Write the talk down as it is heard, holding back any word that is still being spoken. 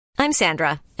I'm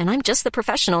Sandra, and I'm just the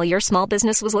professional your small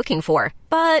business was looking for.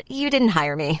 But you didn't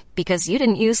hire me because you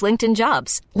didn't use LinkedIn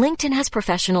Jobs. LinkedIn has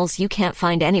professionals you can't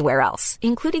find anywhere else,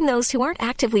 including those who aren't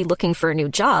actively looking for a new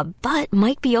job, but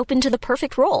might be open to the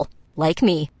perfect role, like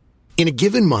me. In a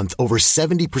given month, over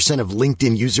 70% of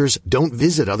LinkedIn users don't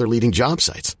visit other leading job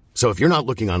sites. So if you're not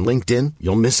looking on LinkedIn,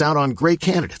 you'll miss out on great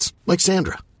candidates like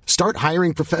Sandra. Start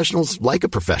hiring professionals like a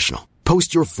professional.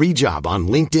 Post your free job on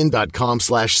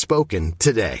linkedin.com/spoken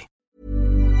today.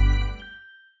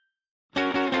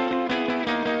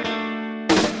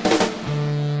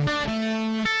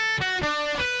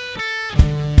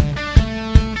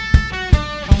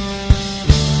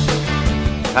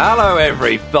 Hello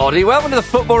everybody, welcome to the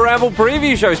Football Ramble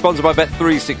preview show sponsored by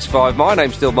Bet365. My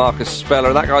name's still Marcus Speller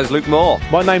and that guy's Luke Moore.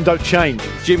 My name don't change.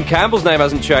 Jim Campbell's name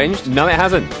hasn't changed. No, it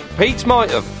hasn't. Pete's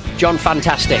might have. John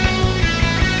Fantastic.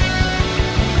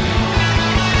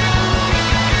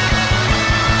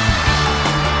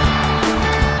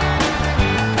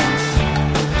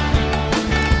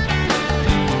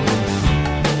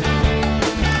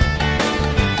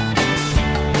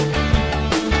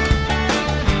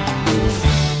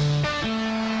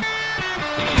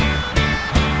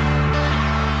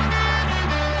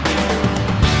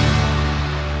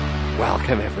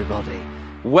 Welcome everybody.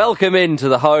 Welcome into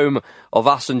the home of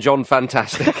us and John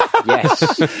Fantastic.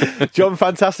 Yes. John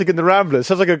Fantastic and the Ramblers.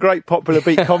 Sounds like a great popular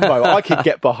beat combo I could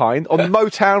get behind on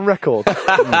Motown Records.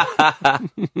 Tamla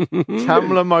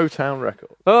Motown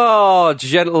Records. Oh,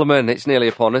 gentlemen, it's nearly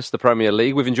upon us, the Premier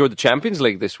League. We've enjoyed the Champions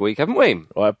League this week, haven't we?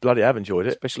 Well, I bloody have enjoyed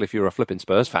it. Especially if you're a flipping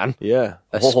Spurs fan. Yeah.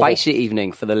 A spicy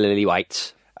evening for the Lily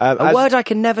Whites. A word I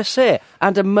can never say.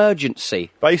 And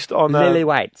emergency. Based on Lily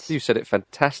Whites. You said it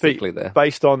fantastically there.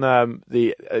 Based on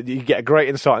you get a great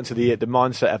insight into the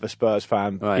mindset of a Spurs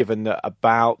fan, Right. given that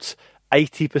about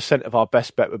 80% of our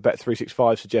best bet with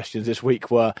Bet365 suggestions this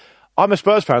week were, I'm a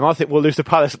Spurs fan, I think we'll lose to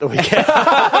Palace at the weekend.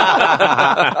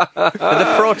 They're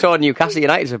the proto Newcastle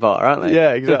United supporter, aren't they?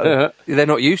 Yeah, exactly. They're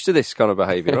not used to this kind of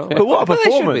behaviour, are they? But what a Well, they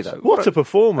should be, performance. though. What a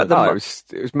performance. Oh, No, it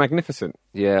It was magnificent.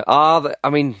 Yeah.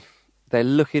 They're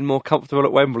looking more comfortable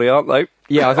at Wembley, aren't they?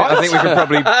 Yeah, I think we can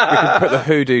put the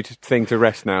hoodoo thing to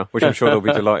rest now, which I'm sure they'll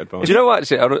be delighted by. Do you know what,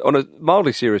 actually, on a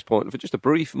mildly serious point, for just a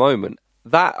brief moment,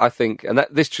 that, I think, and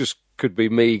that this just could be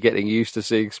me getting used to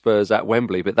seeing Spurs at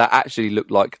Wembley, but that actually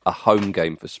looked like a home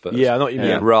game for Spurs. Yeah, I know what you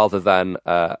mean. Rather than,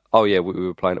 we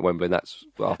were playing at Wembley and that's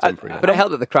our temporary. But it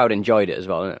helped that the crowd enjoyed it as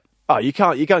well, didn't it? Oh, you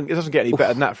can't. It doesn't get any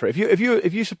better than that for it. If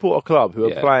you support a club who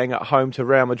are playing at home to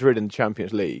Real Madrid in the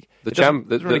Champions League, the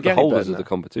really get any holders better of than the that.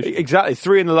 competition. Exactly,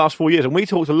 3 in the last 4 years, and we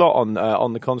talked a lot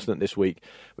on the continent this week,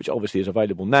 which obviously is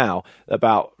available now,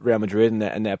 about Real Madrid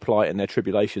and their plight and their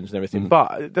tribulations and everything.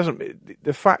 But it doesn't.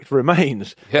 The fact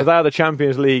remains that they are the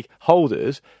Champions League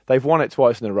holders. They've won it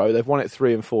twice in a row. They've won it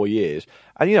 3 and 4 years,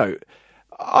 and you know.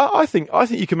 I think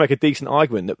you can make a decent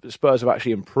argument that Spurs have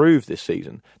actually improved this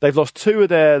season. They've lost 2 of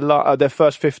their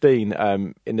first 15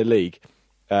 in the league,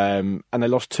 and they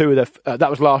lost 2 of their.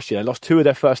 That was last year. They lost 2 of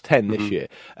their first 10 this year.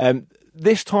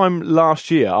 This time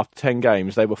last year, after 10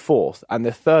 games, they were 4th, and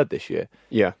they're 3rd this year.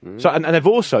 Yeah. So and they've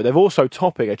also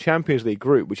topping a Champions League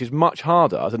group, which is much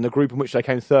harder than the group in which they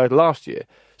came 3rd last year.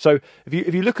 So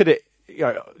if you look at it.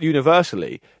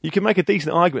 Universally, you can make a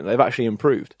decent argument that they've actually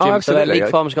improved. Oh, So their absolutely. league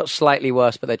form's got slightly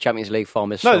worse, but their Champions League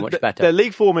form is so much better. Their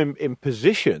league form in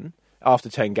position after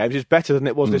 10 games is better than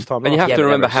it was this time last And you have Yeah, to but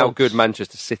remember their how results- good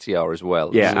Manchester City are as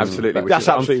well. Yeah, absolutely. Which That's is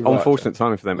absolutely right, unfortunate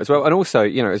timing for them as well. And also,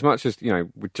 as much as,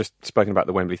 we've just spoken about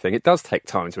the Wembley thing, it does take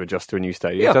time to adjust to a new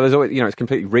stadium. Yeah. So there's always, it's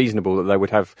completely reasonable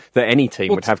that any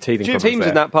team would have teething problems Teams there.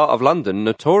 in that part of London,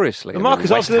 notoriously. And Marcus,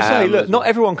 I was West going to say, Ham look, as not well.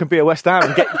 everyone can be a West Ham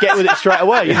and get with it straight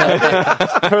away.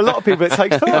 For a lot of people, it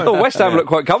takes time. Well, West Ham looked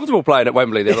quite comfortable playing at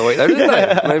Wembley the other week, though, didn't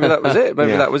they? Maybe that was it.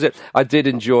 That was it. I did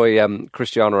enjoy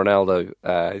Cristiano Ronaldo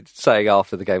saying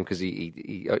after the game, because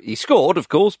he scored, of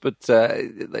course, but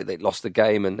they lost the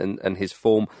game, and his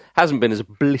form hasn't been as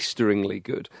blisteringly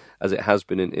good as it has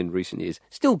been in recent years.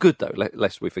 Still good, though,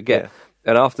 lest we forget.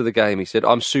 Yeah. And after the game, he said,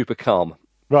 "I'm super calm."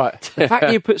 Right. The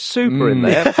fact you put super in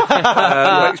there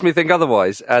makes me think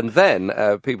otherwise. And then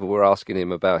people were asking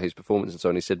him about his performance and so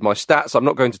on. He said, "My stats, I'm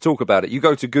not going to talk about it. You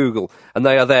go to Google and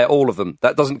they are there, all of them.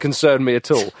 That doesn't concern me at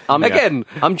all." Again,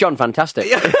 I'm John Fantastic.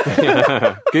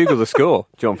 Google the score,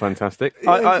 John Fantastic.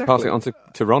 Pass it on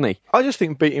to Ronnie. I just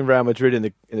think beating Real Madrid in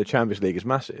the Champions League is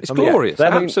massive. it's glorious.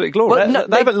 Absolutely glorious. Well,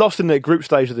 They haven't lost in the group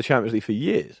stage of the Champions League for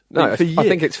years. No, For years. I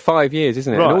think it's 5 years,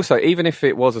 isn't it? Right. And also, even if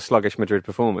it was a sluggish Madrid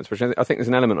performance, which I think there's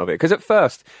an element of it, because at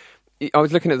first, I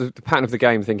was looking at the pattern of the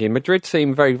game thinking Madrid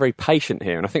seemed very, very patient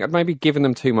here, and I think I'd maybe given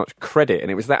them too much credit, and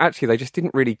it was that actually they just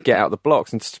didn't really get out the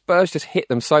blocks, and Spurs just hit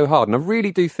them so hard, and I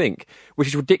really do think, which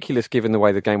is ridiculous given the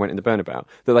way the game went in the Bernabeu,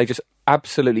 that they just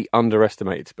absolutely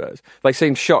underestimated Spurs. They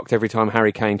seemed shocked every time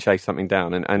Harry Kane chased something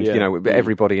down, and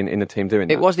everybody in the team doing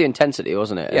that. It was the intensity,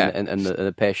 wasn't it? Yeah. And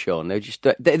the pace shown.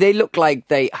 They looked like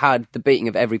they had the beating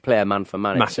of every player man for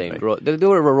man. Massively. They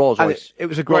were a Rolls Royce. It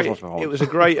was a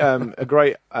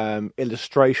great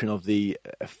illustration of the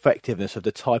effectiveness of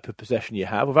the type of possession you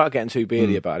have. Without getting too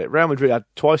beardy about it, Real Madrid had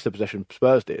twice the possession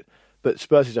Spurs did, but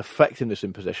Spurs' effectiveness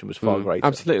in possession was far greater.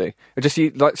 Absolutely. Just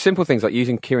like simple things like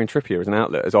using Kieran Trippier as an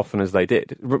outlet as often as they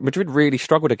did. Madrid really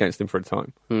struggled against him for a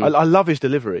time. I love his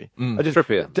delivery.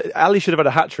 Trippier. Ali should have had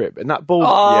a hat-trick, and that ball...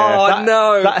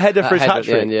 no! That header for his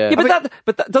hat-trick.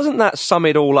 But doesn't that sum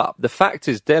it all up? The fact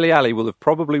is, Dele Alli will have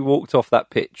probably walked off that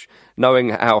pitch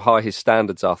knowing how high his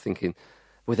standards are, thinking...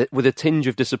 With a tinge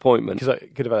of disappointment. Because I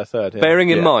could have had a third. Yeah. Bearing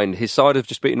in mind, his side have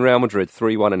just beaten Real Madrid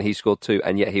 3-1 and he scored 2,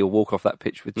 and yet he'll walk off that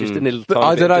pitch with just a little tiny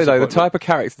I bit don't know, of though. The type of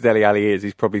character Dele Alli is,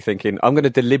 he's probably thinking, I'm going to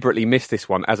deliberately miss this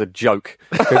one as a joke.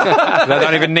 I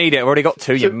don't even need it. I've already got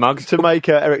 2, you mugs. To make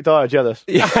Eric Dyer jealous.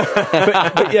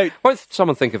 but won't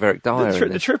someone think of Eric Dyer?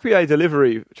 The Trippier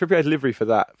delivery for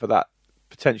that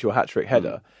potential hat-trick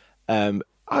header, I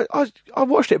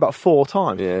watched it about 4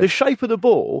 times. Yeah. The shape of the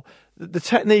ball, the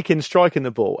technique in striking the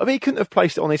ball. I mean, he couldn't have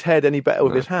placed it on his head any better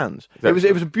with his hands. Exactly.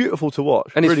 It was beautiful to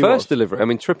watch. And his really first delivery, I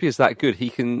mean, Trippier's that good. He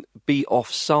can be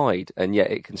offside, and yet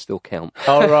it can still count.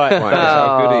 Oh, right. That's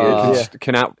how good he is.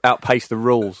 Can outpace the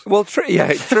rules. Well,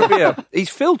 Trippier, he's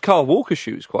filled Kyle Walker's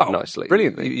shoes quite nicely.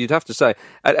 Brilliantly. You'd have to say.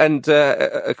 And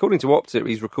according to Opta,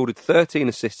 he's recorded 13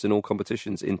 assists in all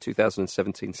competitions in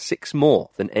 2017, 6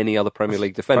 more than any other Premier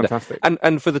League defender. Fantastic.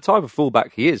 And for the type of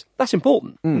fullback he is, that's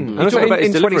important. And also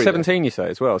in 2017, you say,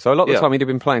 as well. So a lot of the time he'd have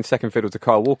been playing second fiddle to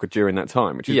Kyle Walker during that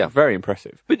time, which is very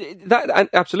impressive. But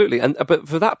absolutely. But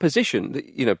for that position,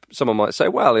 someone might say,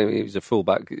 well, he's a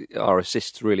fullback. Are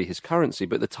assists really his currency?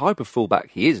 But the type of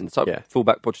fullback he is, and the type of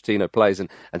fullback Pochettino plays, and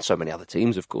so many other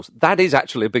teams, of course, that is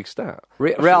actually a big stat.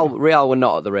 Real were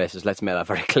not at the races. Let's make that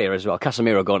very clear as well.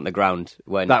 Casemiro going to the ground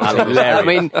when that was hilarious. I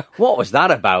mean, what was that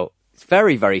about? It's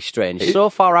very, very strange. So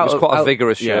far out. It was quite a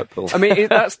vigorous shirt pull. I mean,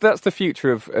 that's the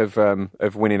future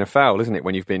of winning a foul, isn't it?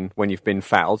 When you've been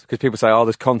fouled, because people say, "Oh,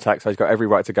 there's contact, so he's got every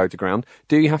right to go to ground."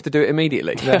 Do you have to do it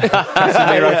immediately?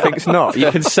 Casemiro thinks not. You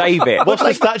can save it. What's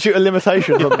the statute of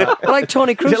limitations on that? Like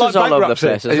Tony Cruz is all over the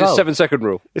place. As well. It's 7-second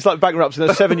rule. It's like bankruptcy.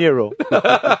 There's a 7-year rule.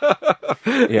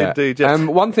 Indeed. Yes.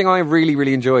 One thing I really,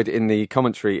 really enjoyed in the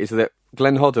commentary is that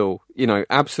Glenn Hoddle,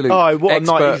 absolute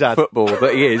expert football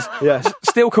that he is,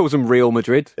 still calls them Real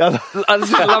Madrid. I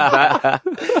just love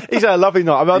that. He's had a lovely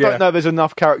night. I mean, I don't know if there's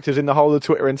enough characters in the whole of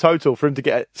Twitter in total for him to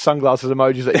get sunglasses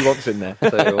emojis that he wants in there.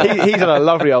 He's had a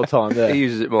lovely old time there. He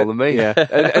uses it more than me. Yeah.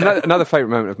 Another favourite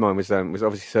moment of mine was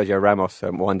obviously Sergio Ramos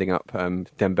winding up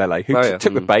Dembele, who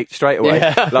took the bait straight away.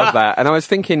 Yeah. Love that. And I was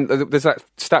thinking, there's that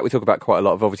stat we talk about quite a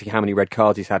lot of obviously how many red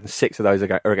cards he's had, and 6 of those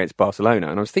are against Barcelona.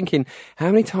 And I was thinking, how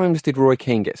many times did Roy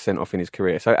Keane get sent off in his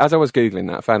career? So as I was Googling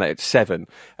that, I found out it's 7.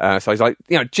 So he's like,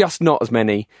 just not as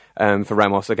many for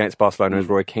Ramos against Barcelona as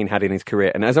Roy Keane had in his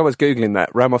career. And as I was Googling that,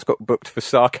 Ramos got booked for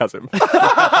sarcasm.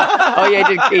 Oh yeah,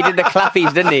 he did the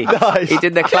clappies, didn't he? Nice. He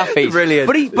did the clappies. Brilliant.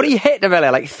 But he hit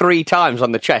Dembele like 3 times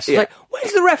on the chest. It's like,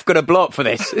 where's the ref going to blow up for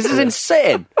this? This is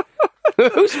insane.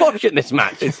 Who's watching this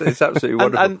match? It's absolutely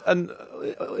wonderful. And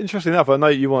interesting enough, I know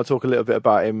you want to talk a little bit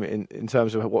about him in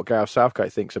terms of what Gareth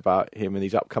Southgate thinks about him and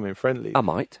these upcoming friendlies. I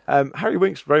might. Harry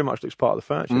Winks very much looks part of the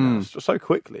furniture now, so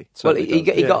quickly. Well, he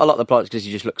got a lot of the players because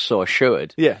he just looks so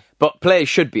assured. Yeah. But players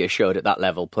should be assured at that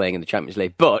level playing in the Champions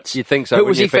League. But you'd think so. Who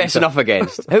was he facing off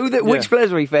against? Which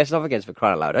players were he facing off against, for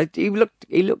crying out loud? He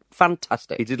looked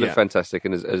fantastic. He did look fantastic,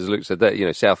 and as Luke said,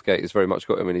 that Southgate has very much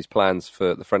got him in his plans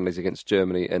for the friendlies against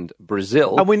Germany and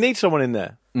Brazil. And we need someone in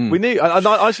there. We need.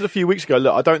 I said a few weeks ago,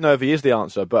 look, I don't know if he is the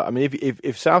answer, but I mean,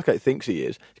 if Southgate thinks he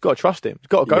is, he's got to trust him. He's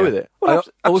got to go with it. Well,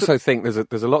 I also think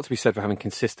there's a lot to be said for having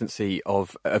consistency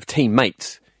of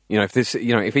teammates.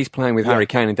 If he's playing with Harry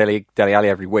Kane and Dele Alli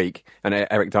every week, and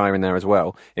Eric Dyer in there as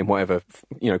well, in whatever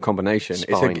combination,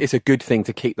 it's a good thing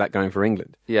to keep that going for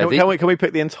England. Yeah, can we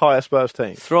pick the entire Spurs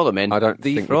team? Throw them in. I don't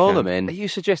think throw them in. Are you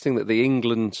suggesting that the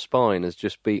England spine has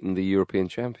just beaten the European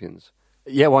champions?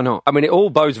 Yeah, why not? I mean, it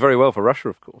all bodes very well for Russia,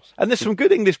 of course. And there's some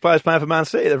good English players playing for Man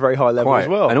City at a very high level as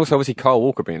well. And also, obviously, Kyle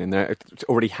Walker being in there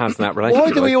already has that relationship.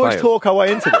 Why do we always talk our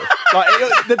way into this? Like,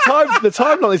 the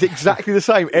timeline is exactly the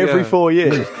same every 4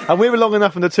 years. And we were long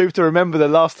enough in the tooth to remember the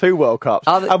last 2 World Cups.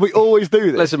 And we always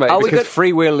do this. Listen, mate, because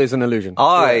free will is an illusion.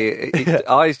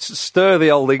 I stir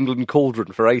the old England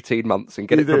cauldron for 18 months and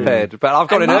get it prepared. But I've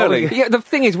got it early. Yeah, the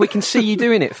thing is, we can see you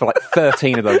doing it for like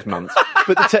 13 of those months.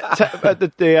 But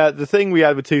the thing we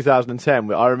had with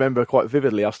 2010, I remember quite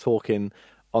vividly us talking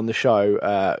on the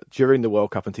show during the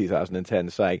World Cup in 2010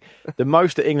 saying the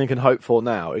most that England can hope for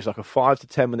now is like a 5 to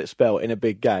 10 minute spell in a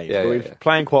big game. We're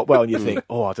playing quite well and you think,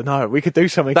 I don't know, we could do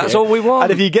something. That's all we want.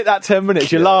 And if you get that 10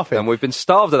 minutes, you're laughing. And we've been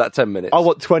starved of that 10 minutes. I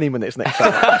want 20 minutes next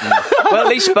time. Well, at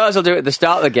least Spurs will do it at the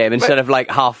start of the game instead of like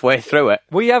halfway through it.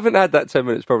 We haven't had that 10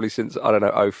 minutes probably since, I don't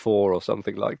know, 04 or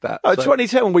something like that.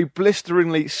 2010 when we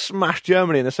blisteringly smashed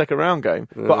Germany in the second round game,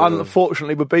 but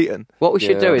unfortunately were beaten. What we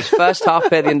should do is first half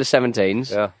play the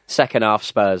under-17s, second half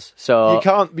Spurs. So you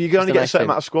can only get a certain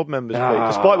amount of squad members, Pete,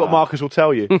 despite what Marcus will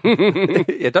tell you.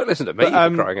 Yeah, don't listen to me,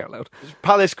 crying out loud.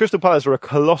 Crystal Palace are a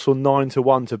colossal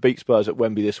 9-1 to beat Spurs at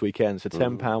Wembley this weekend, so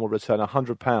 £10 will return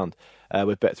 £100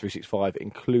 with Bet365,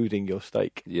 including your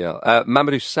stake. Yeah.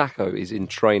 Mamadou Sakho is in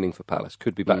training for Palace.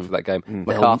 Could be back for that game.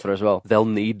 MacArthur as well. They'll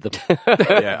need them.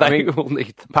 They will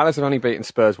need them. Palace have only beaten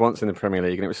Spurs once in the Premier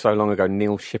League, and it was so long ago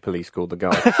Neil Shipley scored the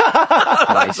goal.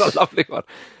 That's a lovely one.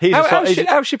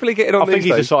 How's Shipley getting on I think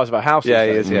he's the size of a house. Yeah,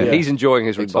 he is. Yeah. He's enjoying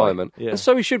his retirement. Yeah. And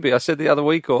so he should be. I said the other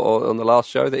week or on the last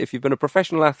show that if you've been a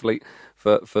professional athlete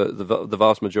for the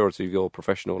vast majority of your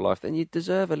professional life, then you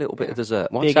deserve a little bit of dessert.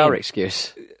 What's our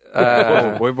excuse?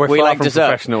 We're We far like from dessert.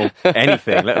 professional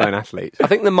anything, let alone athletes. I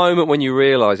think the moment when you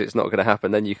realise it's not going to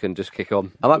happen, then you can just kick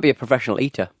on. I might be a professional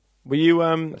eater. Were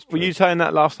you saying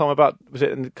that last time about, was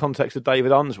it in the context of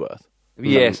David Unsworth?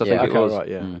 Yes, I think it was. Right,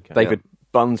 yeah. Okay. David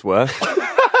Bunsworth.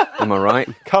 Am I right?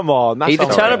 Come on. That's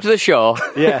Either turn up to the show.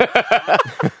 Yeah.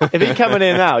 If he coming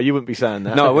in now, you wouldn't be saying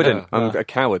that. No, I wouldn't. I'm a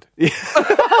coward.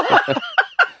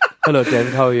 Hello,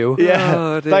 David. How are you? Yeah.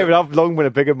 Oh, David, I've long been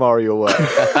a big admirer of your work.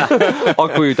 I'll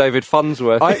call you David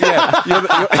Funsworth.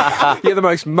 You're the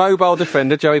most mobile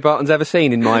defender Joey Barton's ever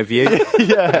seen, in my view.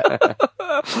 Yeah.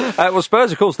 Well,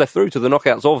 Spurs, of course, they're through to the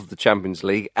knockouts of the Champions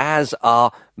League, as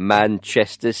are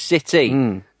Manchester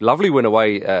City. Lovely win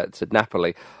away to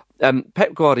Napoli.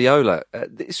 Pep Guardiola,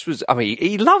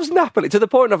 he loves Napoli to the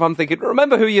point of I'm thinking,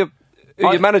 remember who you're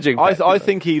managing. I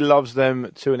think he loves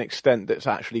them to an extent that's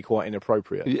actually quite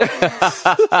inappropriate.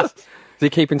 Is he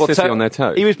keeping City on their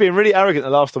toes? He was being really arrogant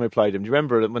the last time we played him. Do you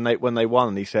remember when they won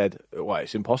and he said, well,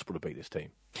 it's impossible to beat this team.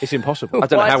 It's impossible. I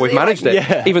don't know how we've managed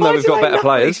it, even though we've got better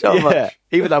players. So much.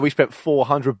 Even though we spent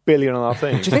 $400 billion on our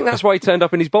team. Do you think that's why he turned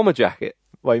up in his bomber jacket?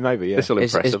 Well, maybe, yeah. This'll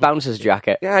impress His him. bouncer's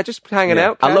jacket. Yeah, just hanging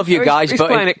out. I love you guys, He's but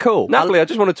playing it cool. Napoli, I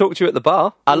just want to talk to you at the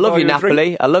bar. I love you, Buy a drink.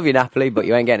 Napoli. I love you, Napoli, but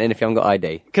you ain't getting in if you haven't got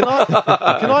ID. Can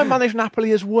I manage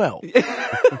Napoli as well?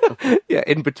 Yeah,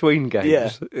 in between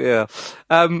games. Yeah.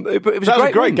 It was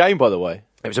a great game, by the way.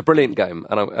 It was a brilliant game,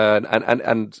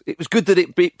 and it was good that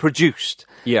it be produced.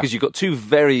 Because you've got two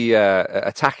very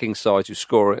attacking sides who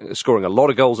scoring a lot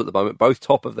of goals at the moment, both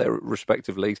top of their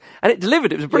respective leagues, and it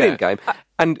delivered. It was a brilliant game,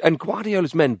 and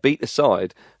Guardiola's men beat a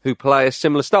side who play a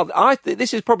similar style.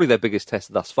 This is probably their biggest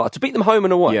test thus far, to beat them home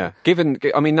and away. Yeah,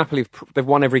 Napoli, they've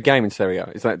won every game in Serie A.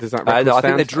 Does that record no, I think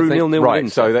stand? they drew 0-0 Right, in.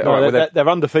 so they're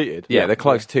undefeated. Yeah, they're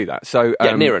close to that. So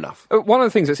near enough. One of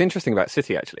the things that's interesting about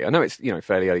City, actually, I know it's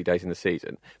fairly early days in the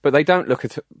season, but they don't look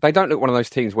one of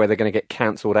those teams where they're going to get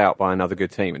cancelled out by another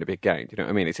good team in a big game. Do you know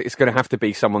what I mean? It's going to have to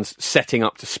be someone's setting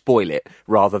up to spoil it,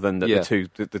 rather than the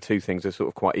two things are sort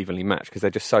of quite evenly matched, because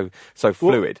they're just so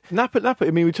fluid. Napoli.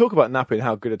 I mean, we talk about Napoli and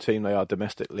how good a team they are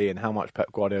domestically, and how much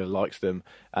Pep Guardiola likes them.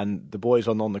 And the boys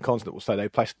on the continent will say they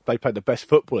played the best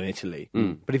football in Italy.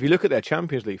 But if you look at their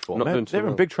Champions League form, they're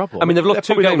in big trouble. I mean, they've lost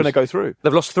two games. They're going to go through.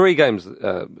 They've lost 3 games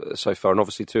so far, and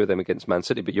obviously 2 of them against Man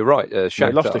City. But you're right, Shakhtar.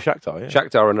 They lost to Shakhtar. Yeah.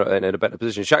 Shakhtar are in a better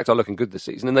position. Shakhtar are looking good this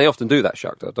season, and they often do that.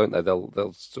 Shakhtar, don't they?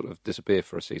 They'll sort of disappear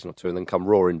for a season or two and then come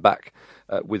roaring back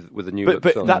with a new.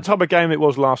 But that type of game it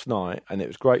was last night, and it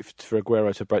was great for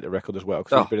Aguero to break the record as well,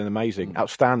 because he's been an amazing,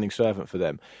 outstanding servant for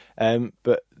them.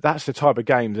 But that's the type of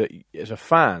game that, as a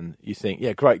fan, you think,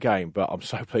 yeah, great game, but I'm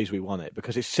so pleased we won it,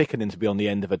 because it's sickening to be on the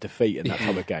end of a defeat in that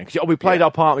type of game. Because we played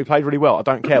our part, we played really well. I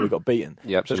don't care, we got beaten.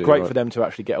 Yeah, so it's great for them to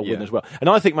actually get a win as well. And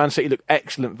I think Man City look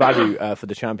excellent value for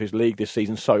the Champions League this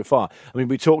season so far. I mean,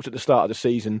 we talked at the start of the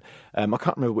season. I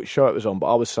can't remember which show it was on,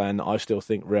 but I was saying that I still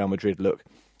think Real Madrid look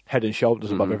head and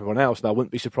shoulders above everyone else, and I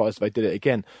wouldn't be surprised if they did it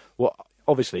again. Well,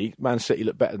 obviously, Man City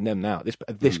look better than them now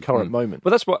at this current moment.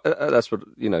 Well, that's what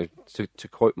to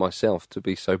quote myself, to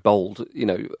be so bold.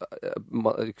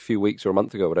 A few weeks or a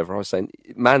month ago, whatever, I was saying,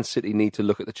 Man City need to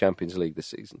look at the Champions League this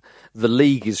season. The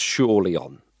league is surely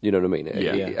on. You know what I mean?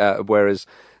 Yeah. Whereas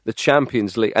the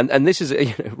Champions League, and this is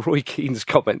Roy Keane's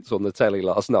comments on the telly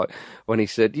last night when he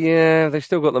said, they've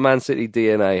still got the Man City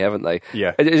DNA, haven't they?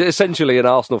 Yeah. It's essentially an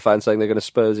Arsenal fan saying they're going to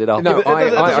Spurs it up. No, it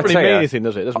doesn't really mean anything,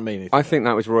 does it? It doesn't mean anything. I think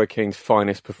that was Roy Keane's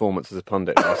finest performance as a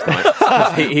pundit last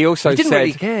night. He also didn't said,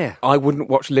 really care. I wouldn't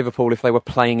watch Liverpool if they were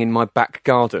playing in my back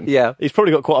garden. Yeah. He's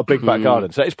probably got quite a big back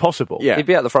garden, so it's possible. Yeah. He'd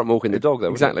be out the front walking the dog, though.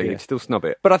 Exactly. Wouldn't he? He'd still snub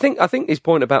it. But I think his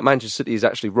point about Manchester City is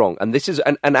actually wrong. And this is,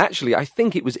 and actually, I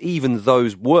think it was even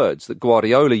those words that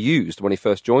Guardiola used when he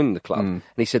first joined the club. And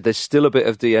he said, there's still a bit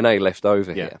of DNA left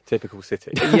over here. Typical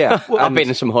City. Yeah. I've been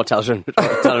in some hotels rooms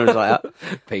like that.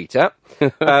 Peter.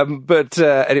 But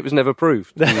it was never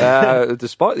proved,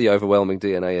 despite the overwhelming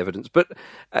DNA evidence. But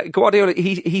Guardiola,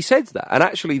 he said that. And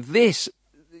actually this,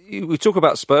 we talk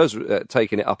about Spurs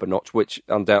taking it up a notch, which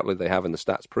undoubtedly they have, and the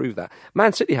stats prove that.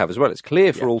 Man City have as well. It's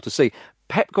clear for all to see.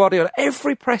 Pep Guardiola,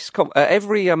 every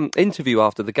interview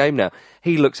after the game now,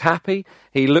 he looks happy.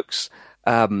 He looks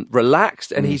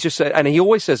relaxed, and he's just said, and he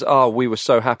always says, we were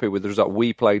so happy with the result.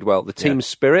 We played well. The team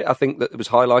spirit, I think that it was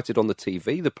highlighted on the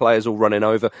TV. The players all running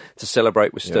over to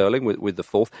celebrate with Sterling with the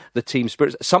fourth. The team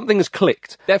spirit, something has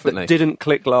clicked. Definitely. That didn't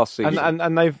click last season.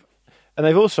 And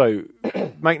they've also,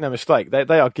 make no mistake,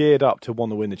 they are geared up to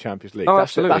want to win the Champions League.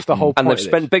 Absolutely. That's the whole point. And they've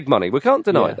spent big money. We can't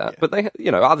deny that. Yeah. But they,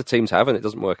 other teams have, and it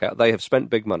doesn't work out. They have spent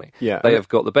big money. Yeah. They have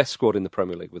got the best squad in the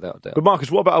Premier League, without doubt. But Marcus,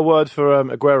 what about a word for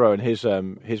Aguero and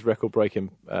his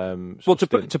record-breaking? Well, to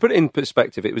put it in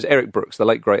perspective, it was Eric Brooks, the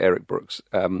late great Eric Brooks,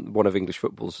 one of English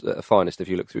football's finest. If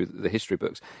you look through the history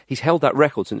books, he's held that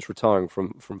record since retiring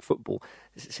from football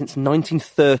since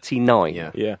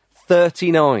 1939. Yeah.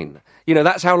 39.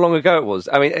 That's how long ago it was.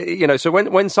 I mean, so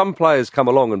when some players come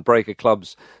along and break a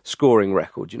club's scoring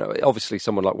record, obviously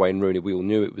someone like Wayne Rooney, we all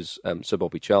knew it was Sir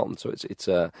Bobby Charlton, so it's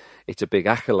a big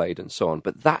accolade and so on.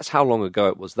 But that's how long ago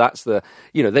it was. That's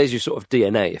there's your sort of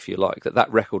DNA, if you like,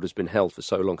 that record has been held for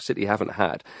so long. City haven't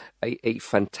had a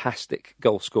fantastic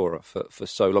goal scorer for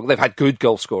so long. They've had good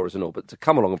goal scorers and all, but to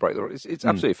come along and break the record, it's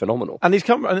absolutely phenomenal. And he's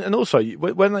come, and also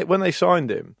when they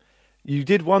signed him, you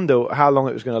did wonder how long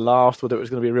it was going to last, whether it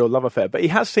was going to be a real love affair. But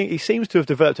he seems to have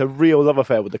developed a real love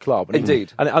affair with the club.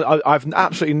 Indeed. And I've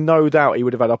absolutely no doubt he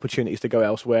would have had opportunities to go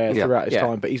elsewhere throughout his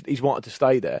time, but he's wanted to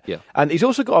stay there. Yeah. And he's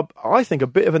also got, I think, a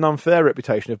bit of an unfair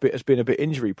reputation as being a bit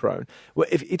injury prone. Well,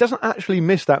 if he doesn't actually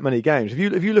miss that many games, if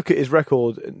you look at his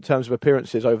record in terms of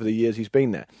appearances over the years he's been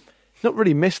there, not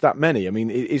really missed that many. I mean,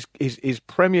 his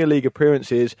Premier League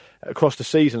appearances across the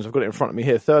seasons, I've got it in front of me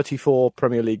here, 34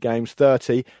 Premier League games,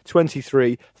 30,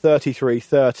 23, 33,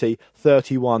 30,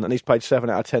 31, and he's played 7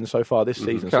 out of 10 so far this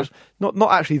season. So it's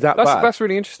not actually that bad. That's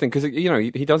really interesting, because,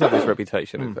 he does have this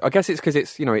reputation. I guess it's because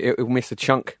it'll miss a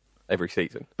chunk every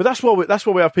season. But that's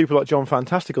why we have people like John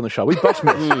Fantastic on the show. We bust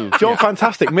myths. John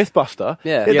Fantastic, Mythbuster.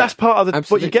 Yeah. That's part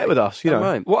of what you get with us.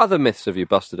 Right. What other myths have you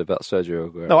busted about Sergio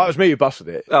Aguero? No, that was me who busted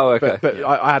it. Oh, okay. But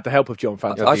I had the help of John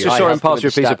Fantastic. I just saw him pass you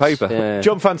a piece of paper. Yeah.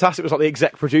 John Fantastic was like the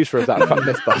exec producer of that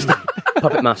Mythbuster.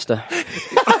 Puppet master.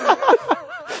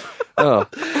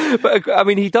 But I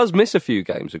mean, he does miss a few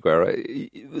games, Aguero.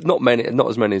 Not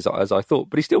as many as I thought,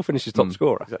 but he still finishes top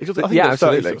scorer. I think he had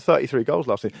 33 goals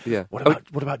last season. Yeah.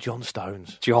 What about John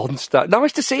Stones? John Stones.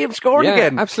 Nice to see him scoring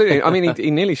again. Absolutely. I mean, he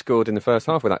nearly scored in the first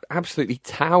half with that absolutely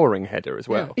towering header as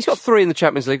well. Yeah. He's got 3 in the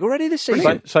Champions League already this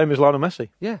season. Same as Lionel Messi.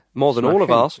 Yeah, more than all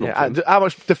of Arsenal. Yeah. And how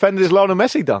much defending has Lionel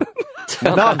Messi done?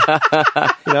 None.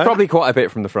 Probably quite a bit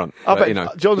from the front. I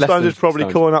bet John Stones is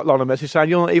probably calling up Lionel Messi saying,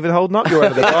 "You're not even holding up your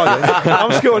end of the bargain.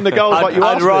 I'm scoring the goals like you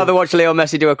asked I'd rather watch Leo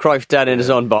Messi do a Cruyff down in his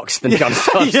own box than John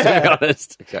Stones, to be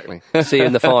honest. Exactly. See you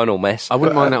in the final, mess. I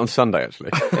wouldn't mind that on Sunday, actually.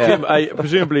 Jim,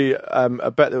 presumably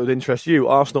a bet that would interest you.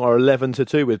 Arsenal are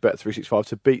 11-2 with Bet365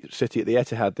 to beat City at the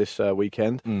Etihad this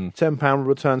weekend. £10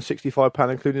 return,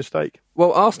 £65 including stake.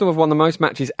 Well, Arsenal have won the most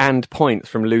matches and points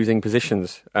from losing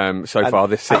positions so far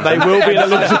this season. They will be in a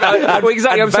losing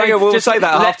Exactly, I'm saying we'll say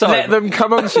that at half time. Let them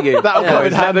come on to you. That'll come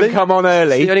in handy. Let them come on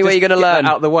early. It's the only way you're going to learn.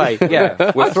 Out the way.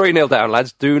 Yeah, we're 3-0 down,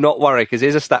 lads. Do not worry, because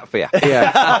here's a stat for you.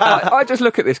 Yeah. I just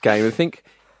look at this game and think,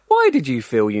 why did you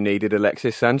feel you needed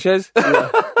Alexis Sanchez?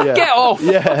 Get off!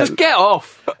 Yeah. Just get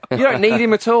off! You don't need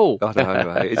him at all. I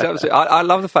know, mate. It's absolutely, I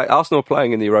love the fact Arsenal are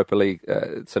playing in the Europa League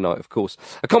tonight, of course.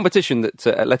 A competition that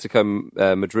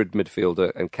Atletico Madrid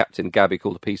midfielder and captain Gabi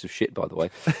called a piece of shit, by the way.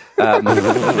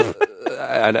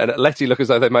 And Atleti look as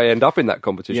though they may end up in that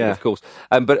competition, of course.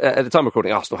 But at the time of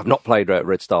recording, Arsenal have not played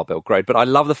Red Star Belgrade. But I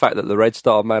love the fact that the Red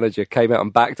Star manager came out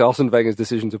and backed Arsene Wenger's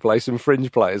decision to play some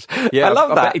fringe players. Yeah, I love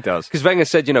that. I bet he does. Because Wenger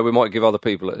said, we might give other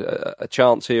people a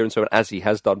chance here and so on, as he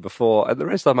has done before. And the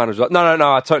Red Star manager was like,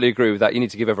 no, I totally agree with that. You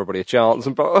need to give everybody a chance.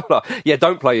 And blah, blah, blah. Yeah,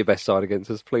 don't play your best side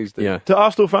against us, please do. Yeah. Do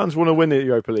Arsenal fans want to win the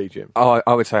Europa League, Jim? Oh,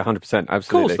 I would say 100%, absolutely. Of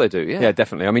course they do, yeah. Yeah,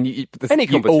 definitely. I mean,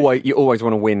 you always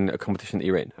want to win a competition that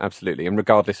you're in, absolutely. And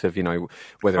regardless of,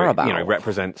 whether it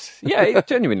represents... Yeah,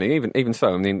 genuinely, even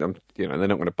so. I mean, they're not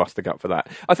going to bust the gut for that.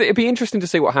 I think it'd be interesting to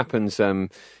see what happens,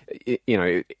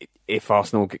 if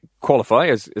Arsenal qualify,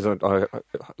 as I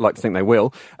like to think they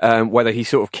will, whether he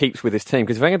sort of keeps with his team.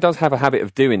 Because Wenger does have a habit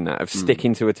of doing that, of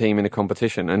sticking to a team in a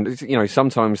competition. And,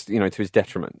 sometimes, to his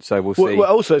detriment. So we'll see.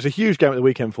 Well, also, it's a huge game at the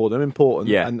weekend for them, important.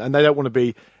 Yeah. And they don't want to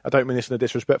be, I don't mean this in a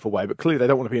disrespectful way, but clearly they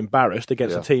don't want to be embarrassed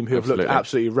against a team who have looked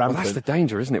absolutely rampant. Well, that's the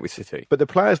danger, isn't it, with City? But the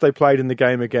players they played in the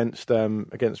game against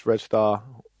Red Star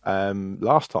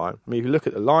last time, I mean, if you look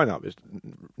at the lineup, it's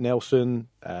Nelson,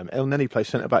 El Neni played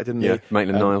centre back, didn't he?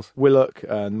 Maitland-Niles. Willock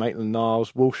and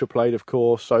Maitland-Niles. Wilshere played, of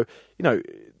course. So,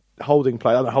 Holding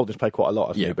played. I know Holding's played quite a lot,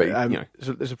 hasn't he? But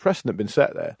there's a precedent been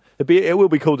set there. It will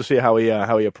be cool to see how he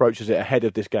approaches it ahead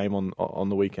of this game on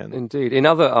the weekend. Indeed. In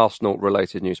other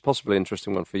Arsenal-related news, possibly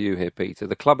interesting one for you here, Peter,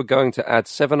 the club are going to add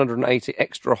 780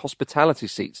 extra hospitality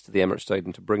seats to the Emirates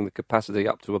Stadium to bring the capacity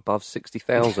up to above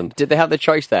 60,000. Did they have the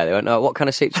choice there? They went, no, what kind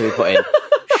of seats should we put in?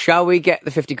 Shall we get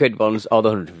the 50 quid ones or the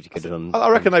 150 quid ones?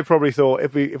 I reckon they probably thought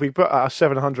if we put our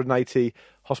 780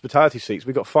 hospitality seats,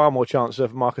 we've got far more chance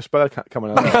of Marcus Speller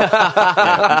coming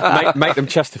out. Make them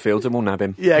Chesterfields and we'll nab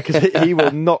him. Yeah, because he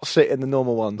will not sit in the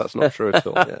normal ones. That's not true at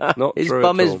all. Yeah, His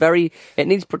bum is it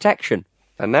needs protection.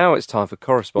 And now it's time for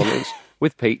correspondence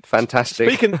with Pete.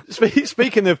 Fantastic.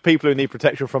 Speaking of people who need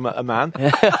protection from a man,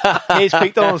 here's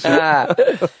Pete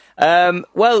Donaldson.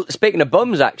 Well, speaking of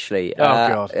bums, actually.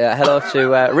 God. Hello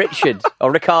to Richard,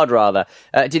 or Ricard, rather.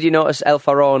 Did you notice El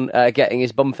Faraón getting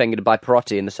his bum fingered by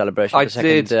Perotti in the celebration of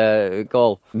the second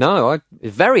goal? No,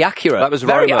 Very accurate. That was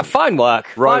very fine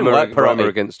work. Roma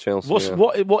against Chelsea.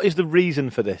 What is the reason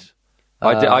for this?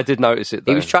 I did notice it,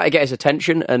 though. He was trying to get his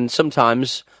attention, and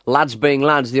sometimes, lads being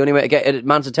lads, the only way to get a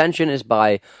man's attention is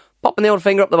by popping the old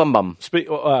finger up the bum.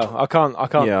 I can't.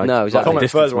 Yeah, no, exactly. Comment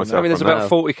further on that. I mean, there's about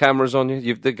 40 cameras on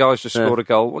you. The guy's just scored a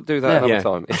goal. We'll do that another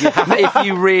time. If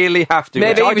you really have to.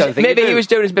 Maybe he was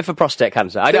doing his bit for prostate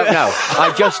cancer. I don't know.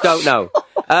 I just don't know.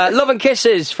 Love and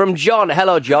kisses from John.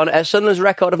 Hello, John. Sunderland's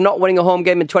record of not winning a home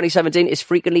game in 2017 is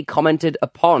frequently commented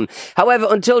upon. However,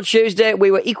 until Tuesday,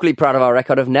 we were equally proud of our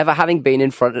record of never having been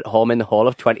in front at home in the whole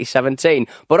of 2017.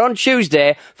 But on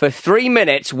Tuesday, for 3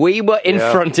 minutes, we were in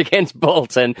front against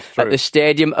Bolton at the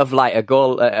Stadium of Light.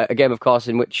 A game, of course,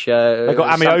 in which... they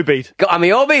got Ami Obid. Got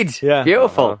Ami Obid! Yeah.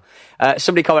 Beautiful.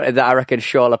 Somebody commented that I reckon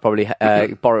Shola probably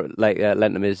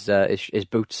lent him his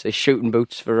boots, his shooting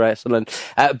boots for Sunderland.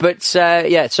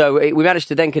 So we managed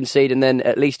to then concede and then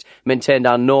at least maintained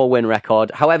our no-win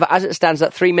record. However, as it stands,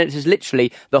 that 3 minutes is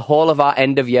literally the whole of our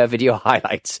end-of-year video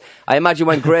highlights. I imagine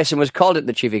when Grayson was called at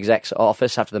the chief exec's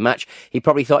office after the match, he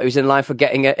probably thought he was in line for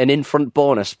getting an in-front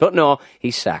bonus. But no,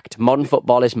 he's sacked. Modern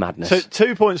football is madness. So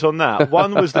 2 points on that.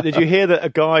 One was that, did you hear that a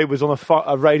guy was on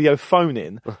a radio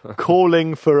phone-in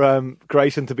calling for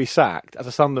Grayson to be sacked as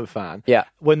a Sunderland fan? Yeah.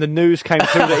 When the news came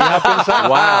through that he had been sacked.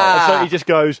 Wow. So he just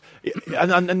goes,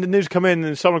 and the news come in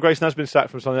and Simon Grayson has been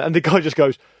sacked from Sunderland, and the guy just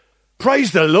goes,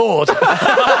 praise the Lord. And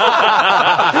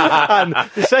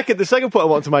the second point I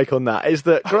want to make on that is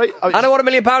that I don't want £1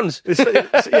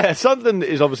 million. Sunderland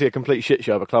is obviously a complete shit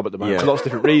show of a club at the moment for lots of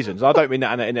different reasons. I don't mean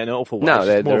that in an awful way. No,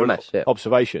 it's they're a mess. Yeah.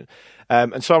 Observation.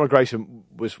 And Simon Grayson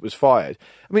was fired.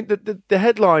 I mean, the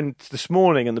headline this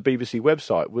morning on the BBC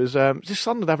website was just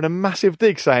Sunderland having a massive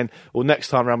dig, saying, "Well, next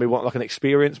time around we want like an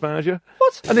experienced manager."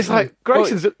 What? And it's like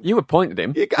Grayson's. Well, you appointed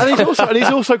him, and he's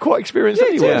also quite experienced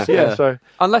anyway. Yeah. So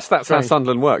unless that's how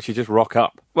Sunderland works, you just rock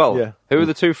up. Well, who are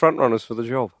the two front runners for the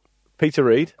job? Peter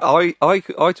Reid. I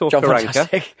talk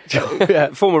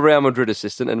Karanka, former Real Madrid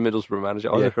assistant and Middlesbrough manager.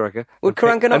 Karanka. Would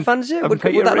Karanka not fancy it? Would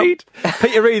Peter Reid?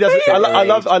 Peter Reid.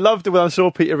 I loved it when I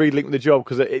saw Peter Reid linked with the job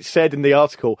because it said in the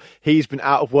article he's been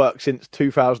out of work since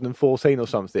 2014 or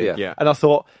something. Yeah. And I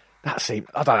thought, I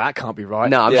don't know, that can't be right.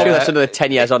 No, I'm sure that's another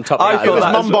 10 years on top of that. It was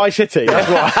Mumbai City. That's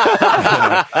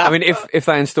why. I mean, if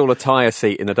they install a tyre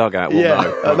seat in the dugout, we'll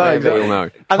know. Exactly. We'll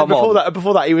know. And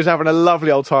before that, he was having a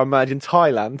lovely old time managing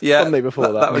Thailand. Wasn't he,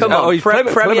 before that? Come on,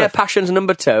 Premier Plymouth. Passions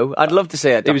 #2. I'd love to see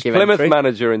it. He was Plymouth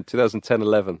manager in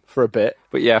 2010-11 for a bit.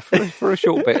 But yeah, for a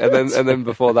short bit, and then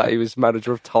before that, he was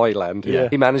manager of Thailand. Yeah.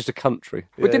 He managed a country.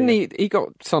 But didn't he? He got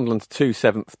Sunderland to 2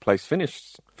 7th place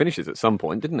finishes at some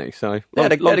point, didn't he? So they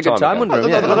had a good time, wouldn't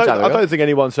they? I don't think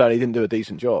anyone's saying he didn't do a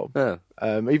decent job. No.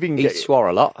 He swore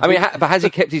a lot. I mean, but has he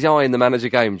kept his eye in the manager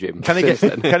game, Jim? Can he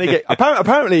get?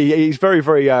 Apparently, he's very,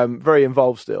 very, very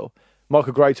involved still.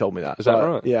 Michael Gray told me that. Is that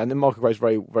right? Yeah, and then Michael Gray's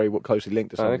very, very closely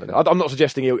linked to Sunderland. Okay. I'm not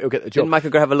suggesting he'll get the job. Didn't Michael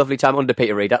Gray have a lovely time under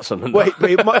Peter Reid at Sunderland?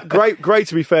 Well, Gray,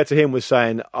 to be fair to him, was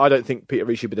saying, I don't think Peter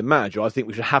Reid should be the manager. I think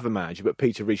we should have a manager, but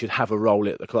Peter Reid should have a role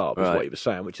at the club, is what he was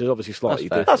saying, which is obviously slightly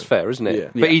different. That's fair, isn't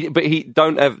it? Yeah. But he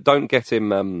don't get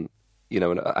him,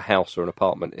 a house or an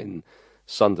apartment in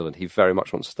Sunderland. He very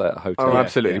much wants to stay at a hotel. Oh,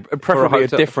 absolutely. Yeah. Preferably a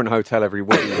different hotel every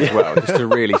week as well, just to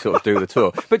really sort of do the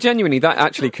tour. But genuinely, that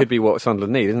actually could be what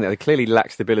Sunderland need, isn't it? They clearly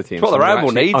lack stability. It's what the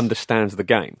Ramble needs. Understands the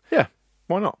game. Yeah,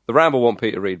 why not? The Ramble want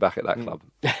Peter Reid back at that club.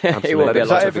 It will be a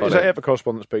lot of fun. Is that ever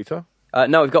correspondence, Peter?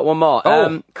 No, we've got one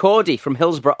more. Cordy from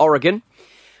Hillsborough, Oregon.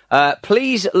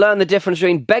 Please learn the difference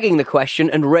between begging the question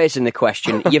and raising the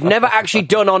question. You've never actually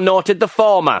done or noted the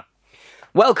former.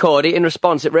 Well, Cordy, in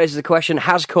response, it raises the question,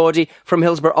 has Cordy from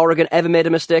Hillsborough, Oregon ever made a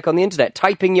mistake on the internet?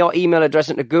 Typing your email address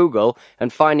into Google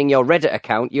and finding your Reddit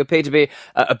account, you appear to be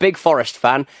a big Forest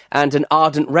fan and an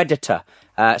ardent Redditor.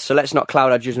 So let's not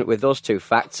cloud our judgment with those two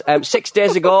facts. 6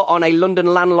 days ago, on a London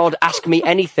landlord Ask Me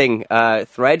Anything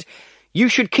thread, you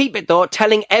should keep it, though,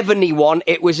 telling everyone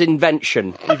it was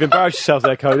invention. You've embarrassed yourself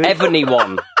there, Cody.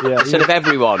 Everyone. Instead of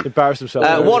everyone. Embarrassed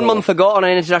himself. 1 month ago, on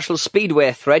an International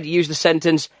Speedway thread, you used the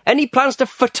sentence, any plans to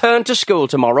return to school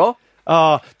tomorrow?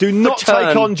 Do not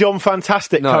take on John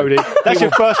Fantastic, Cody. That's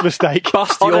your first mistake.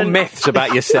 Bust your myths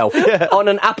about yourself. On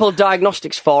an Apple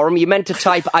Diagnostics forum, you meant to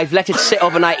type, I've let it sit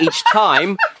overnight each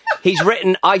time. He's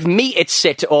written, I've me it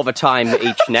sit over time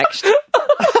each next.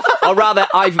 Or rather,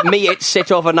 I've me it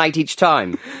sit overnight each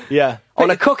time. Yeah.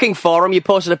 On a cooking forum, you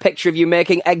posted a picture of you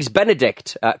making eggs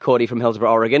Benedict, Cody from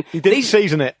Hillsborough, Oregon. You didn't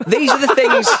season it. These are the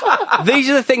things. These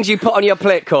are the things you put on your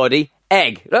plate, Cody.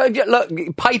 Egg.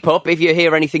 Look, pipe up if you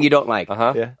hear anything you don't like.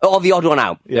 Yeah. Or the odd one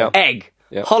out. Yeah. Egg.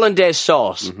 Yep. Hollandaise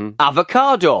sauce.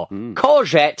 Avocado.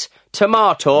 Courgette.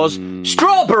 Tomatoes,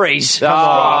 strawberries.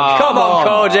 Come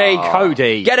on,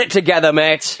 Cody. Get it together,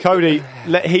 mate. Cody,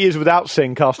 let He Is Without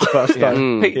Sin cast the first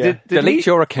stone. Pete, delete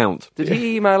your account. Did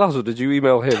he email us or did you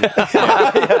email him?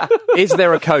 Is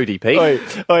there a Cody, Pete?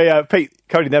 Pete,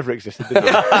 Cody never existed, did he?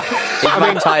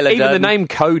 Tyler even Dunn. the name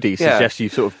Cody suggests you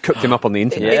sort of cooked him up on the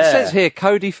internet. It says here,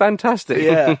 Cody Fantastic.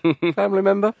 Yeah. Family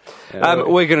member.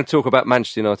 We're going to talk about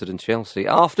Manchester United and Chelsea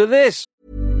after this.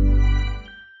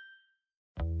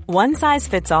 One size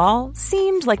fits all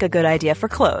seemed like a good idea for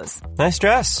clothes. Nice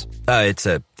dress. It's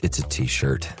a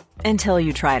t-shirt. Until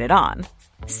you tried it on.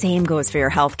 Same goes for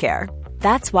your healthcare.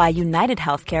 That's why United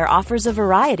Healthcare offers a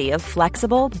variety of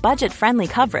flexible, budget-friendly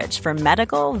coverage for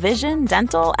medical, vision,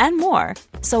 dental, and more.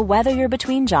 So whether you're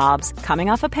between jobs, coming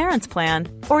off a parent's plan,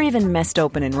 or even missed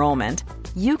open enrollment,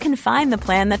 you can find the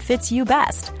plan that fits you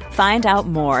best. Find out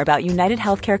more about United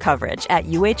Healthcare coverage at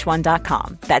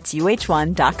uh1.com. That's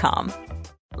uh1.com.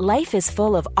 Life is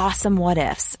full of awesome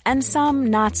what-ifs, and some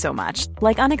not so much,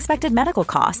 like unexpected medical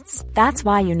costs. That's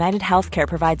why United Healthcare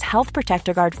provides Health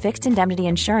Protector Guard fixed indemnity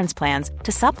insurance plans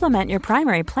to supplement your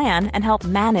primary plan and help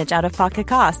manage out-of-pocket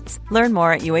costs. Learn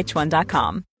more at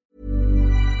uh1.com.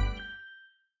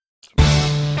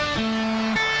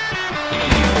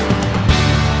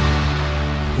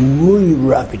 Muy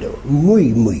rápido,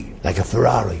 muy, like a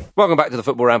Ferrari. Welcome back to the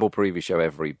Football Ramble preview show,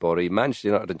 everybody. Manchester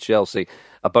United and Chelsea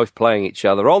are both playing each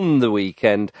other on the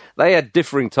weekend. They had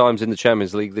differing times in the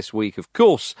Champions League this week, of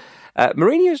course.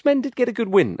 Mourinho's men did get a good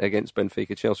win against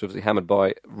Benfica. Chelsea obviously hammered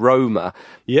by Roma.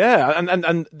 Yeah,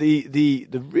 and the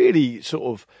really sort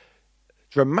of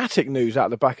dramatic news out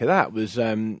the back of that was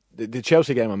the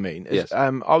Chelsea game. I mean, yes. I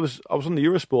was on the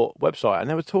Eurosport website and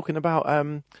they were talking about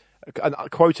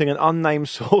quoting an unnamed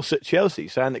source at Chelsea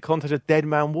saying that Conte's a dead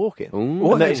man walking,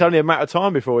 and that it's only a matter of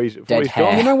time before he's gone.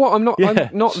 You know what? I'm not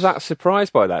that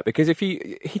surprised by that, because if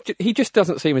he just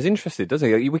doesn't seem as interested, does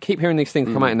he? We keep hearing these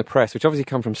things come out in the press, which obviously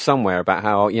come from somewhere about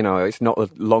how it's not a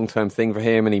long-term thing for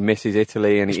him, and he misses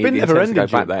Italy, and he intends to go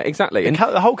back there. Exactly. And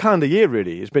the whole calendar year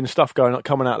really has been stuff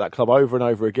coming out of that club over and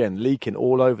over again, leaking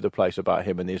all over the place about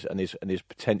him and his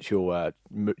potential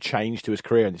change to his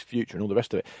career and his future and all the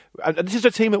rest of it. And this is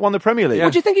a team that won won the Premier League. Yeah.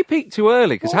 Well, do you think he peaked too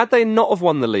early? Because had they not have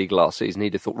won the league last season,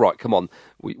 he'd have thought, right, come on,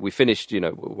 we finished,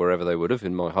 wherever they would have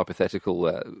in my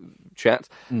hypothetical chat,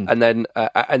 and then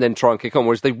try and kick on.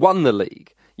 Whereas they won the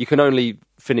league, you can only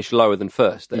finish lower than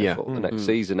first, therefore, the next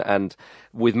season. And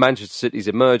with Manchester City's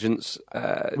emergence,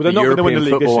 they're not going to win the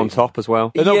league football on top as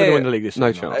well. They're not going to win the league this season.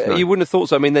 No chance. No. You wouldn't have thought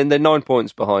so. I mean, they're 9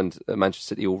 points behind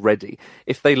Manchester City already.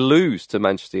 If they lose to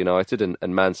Manchester United and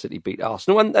Man City beat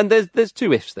Arsenal, and there's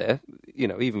two ifs there,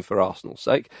 even for Arsenal's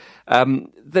sake,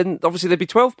 then obviously they'd be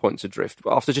 12 points adrift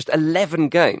after just 11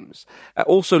 games.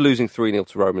 Also losing 3-0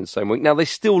 to Roma in the same week. Now, they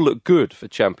still look good for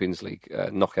Champions League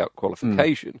knockout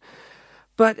qualification.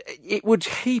 But it would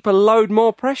heap a load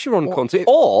more pressure on Conte.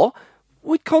 Or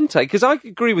with Conte, because I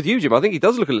agree with you, Jim, I think he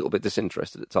does look a little bit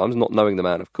disinterested at times, not knowing the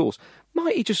man, of course.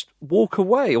 Might he just walk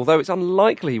away, although it's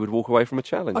unlikely he would walk away from a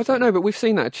challenge? I don't know, but we've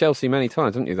seen that at Chelsea many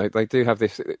times, haven't you? They do have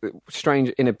this strange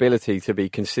inability to be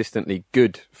consistently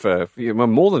good for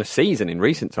more than a season in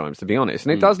recent times, to be honest.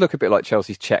 And it does look a bit like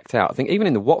Chelsea's checked out. I think even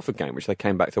in the Watford game, which they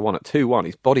came back to 2-1,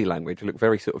 his body language looked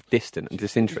very sort of distant and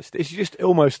disinterested. It's just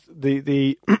almost the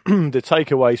the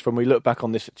takeaways from we look back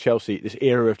on this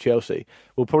era of Chelsea,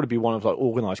 will probably be one of like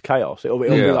organised chaos. It'll be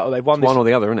like they've won one or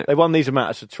the other, isn't it? They've won this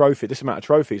amount of trophies,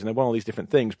 and they've won all these different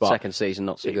things. But second season,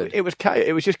 not so good. It was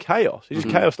just chaos. It was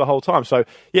just chaos the whole time. So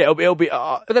yeah, it'll be.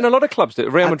 But then a lot of clubs,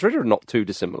 Real Madrid are not too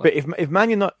dissimilar. But if Man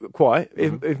United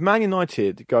if Man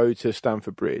United go to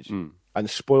Stamford Bridge and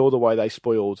spoil the way they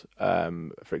spoiled,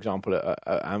 for example,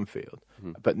 at Anfield,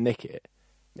 but nick it.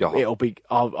 It'll be.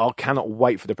 I cannot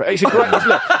wait for the.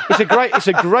 It's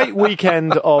a great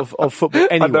weekend of football.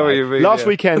 Anyway, I know what you mean, last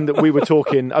weekend we were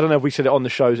talking. I don't know if we said it on the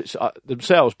shows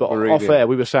themselves, but off air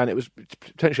we were saying it was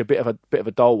potentially a bit of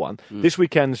a dull one. This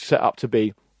weekend's set up to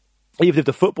be. Even if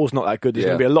the football's not that good, there's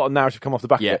going to be a lot of narrative come off the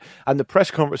back of it, and the press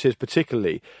conferences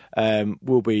particularly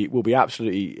will be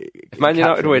absolutely. If Man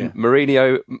United win,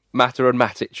 Mourinho, Mata, and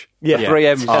Matic. Yeah, 3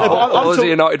 M's.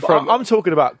 United front. I'm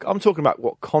talking about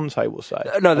what Conte will say.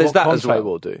 No, there's that Conte as well.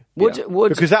 Will do.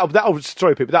 Because that'll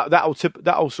sorry people.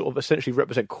 That'll sort of essentially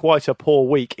represent quite a poor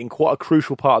week in quite a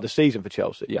crucial part of the season for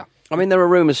Chelsea. Yeah. I mean, there are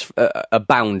rumours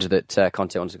abound that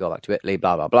Conte wants to go back to Italy,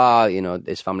 blah, blah, blah,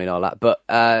 his family and all that. But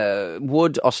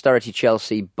would austerity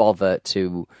Chelsea bother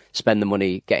to spend the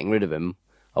money getting rid of him,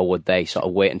 or would they sort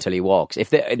of wait until he walks?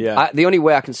 The only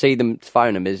way I can see them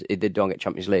firing him is if they don't get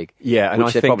Champions League. Yeah, and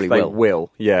which I think probably will.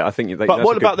 Yeah, I think. But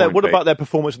what about their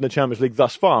performance in the Champions League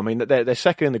thus far? I mean, they're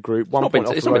second in the group.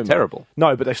 It's not been terrible.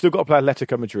 No, but they've still got to play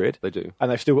Atletico Madrid. They do, and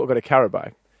they've still got to go to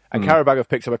Qarabag. And Qarabag have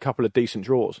picked up a couple of decent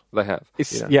draws. They have.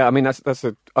 Yeah, I mean, I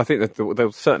think that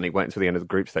they'll certainly wait until the end of the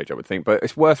group stage, I would think. But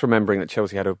it's worth remembering that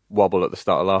Chelsea had a wobble at the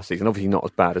start of last season. Obviously not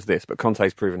as bad as this, but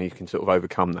Conte's proven he can sort of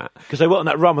overcome that. Because they were on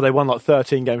that run where they won like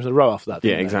 13 games in a row after that.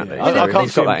 Yeah, exactly. I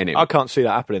can't see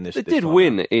that happening this. They did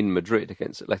win in Madrid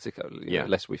against Atletico,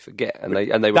 lest we forget. And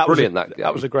they were brilliant that game.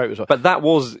 That was a great result. But that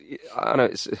was, I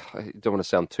don't want to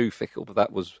sound too fickle, but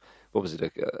that was, what was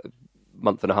it,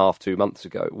 month and a half, 2 months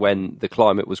ago, when the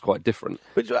climate was quite different.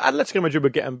 But Atletico Madrid were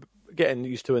getting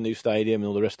used to a new stadium and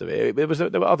all the rest of it. There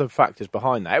were other factors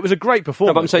behind that. It was a great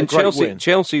performance. No, but I'm saying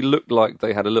Chelsea looked like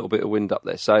they had a little bit of wind up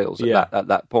their sails at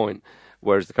that point.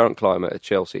 Whereas the current climate at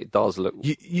Chelsea, it does look.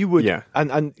 You would,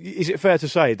 and is it fair to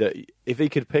say that if he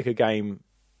could pick a game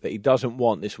that he doesn't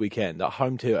want this weekend, at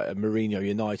home to Mourinho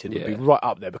United would be right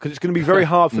up there, because it's going to be very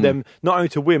hard for them not only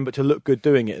to win but to look good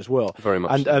doing it as well. Very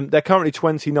much. And they're currently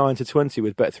 29-20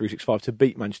 with Bet365 to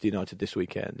beat Manchester United this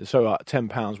weekend. So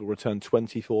 £10 will return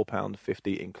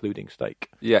 £24.50 including stake.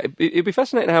 Yeah, it'd be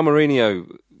fascinating how Mourinho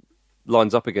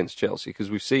lines up against Chelsea, because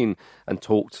we've seen and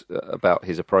talked about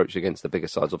his approach against the bigger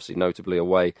sides, obviously notably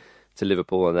away to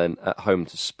Liverpool and then at home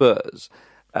to Spurs.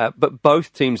 But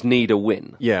both teams need a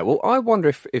win. Yeah, well, I wonder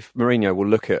if Mourinho will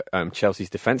look at Chelsea's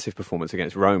defensive performance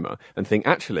against Roma and think,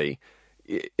 actually,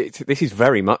 this is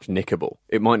very much nickable.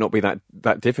 It might not be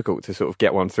that difficult to sort of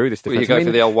get one through this defence. Well, you go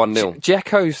for the old 1-0.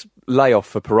 Dzeko's layoff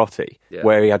for Perotti,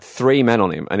 where he had 3 men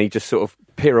on him and he just sort of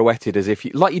pirouetted as if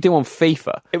like you do on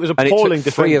FIFA. It was appalling. And it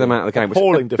took 3 of them out of the game.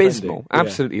 Appalling, it was abysmal,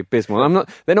 absolutely abysmal.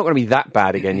 They're not going to be that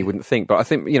bad again, you wouldn't think. But I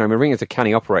think Mourinho's a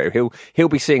canny operator. He'll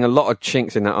be seeing a lot of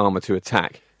chinks in that armour to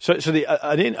attack. So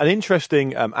an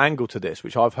interesting angle to this,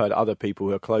 which I've heard other people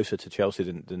who are closer to Chelsea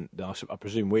than I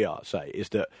presume we are say, is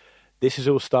that this has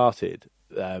all started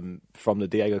from the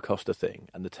Diego Costa thing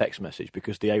and the text message,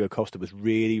 because Diego Costa was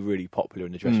really, really popular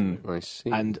in the dressing room. I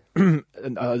see. And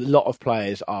a lot of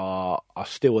players are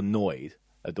still annoyed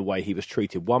at the way he was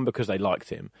treated. One, because they liked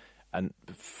him, and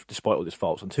despite all his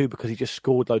faults, and 2, because he just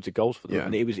scored loads of goals for them,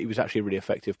 and he was actually a really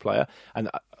effective player. And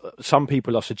some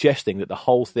people are suggesting that the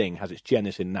whole thing has its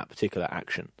genesis in that particular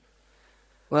action.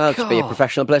 Well, just be a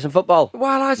professional player in football.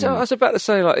 Well, I was about to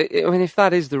say, like, I mean, if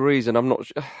that is the reason, I'm not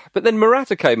sure. But then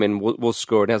Morata came in, was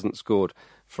scoring, hasn't scored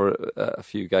for a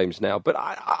few games now. But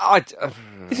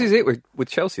this is it with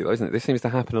Chelsea, though, isn't it? This seems to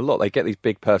happen a lot. They get these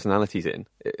big personalities in,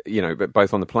 but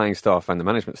both on the playing staff and the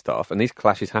management staff, and these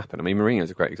clashes happen. I mean,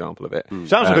 Mourinho's a great example of it.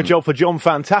 Sounds like a job for John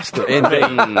Fantastic. Indeed.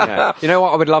 Yeah. You know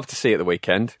what I would love to see at the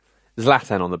weekend?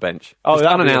 Zlatan on the bench. Oh, just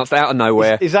unannounced, out of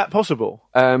nowhere. Is that possible?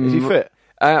 Is he fit?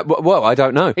 Well, I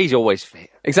don't know. He's always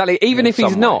fit. Exactly. Even if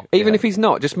he's not, if he's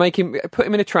not, just put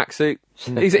him in a tracksuit.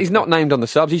 He's not named on the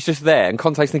subs. He's just there, and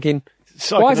Conte's thinking,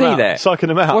 why is he there?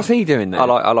 Psyching him out. What's he doing there?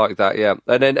 I like that. Yeah,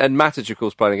 and Matic, of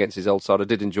course, playing against his old side. I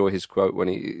did enjoy his quote when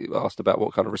he asked about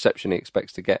what kind of reception he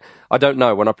expects to get. I don't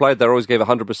know. When I played, they always gave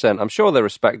 100%. I'm sure they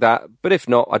respect that, but if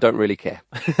not, I don't really care.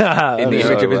 In the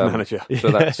image of his manager.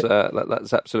 So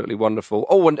that's absolutely wonderful.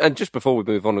 Oh, and just before we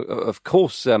move on, of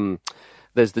course.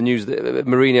 There's the news that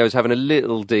Mourinho is having a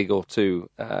little dig or two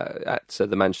at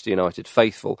the Manchester United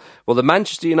faithful. Well, the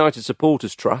Manchester United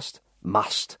Supporters Trust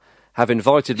have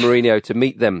invited Mourinho to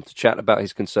meet them to chat about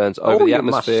his concerns over the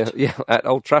atmosphere at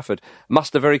Old Trafford.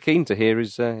 Must are very keen to hear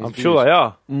his I'm views. Sure they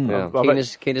are. Yeah.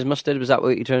 Keen as mustard? Was that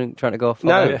what you're trying to go for?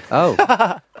 No.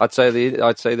 Oh. I'd say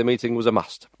the meeting was a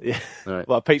must. Yeah. Right.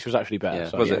 Well, Pete's was actually better. Yeah.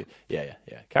 So Was it? Yeah.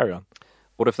 Carry on.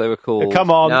 What if they were called... Come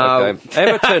on. No.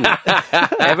 Okay.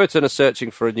 Everton are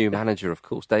searching for a new manager, of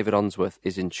course. David Unsworth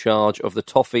is in charge of the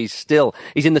Toffees still.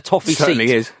 He's in the Toffee seat.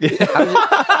 Certainly is.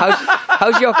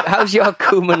 How's your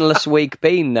Koeman-less week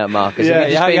been there, Marcus? Yeah, Have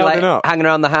you just been holding up? hanging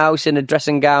around the house in a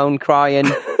dressing gown, crying,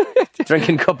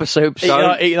 drinking a cup of soup?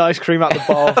 Eating ice cream out the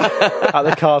bowl, out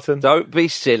the carton. Don't be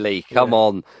silly. Come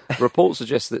on. Reports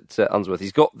suggest that Unsworth,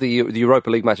 he's got the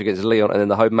Europa League match against Lyon and then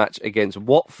the home match against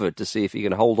Watford to see if he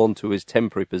can hold on to his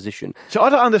temporary position. So I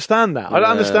don't understand that. I don't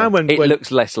understand when... It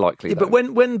looks less likely, but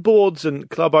when boards and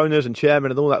club owners and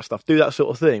chairmen and all that stuff do that sort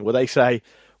of thing, where they say,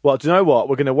 well, do you know what?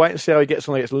 We're going to wait and see how he gets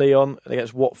on against Lyon and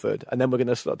against Watford, and then we're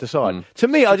going to decide. To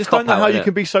me, I just don't know how you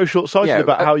can be so short-sighted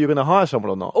about how you're going to hire someone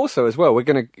or not. Also, as well, we're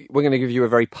going to give you a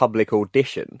very public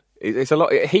audition. It's a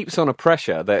lot. It heaps on a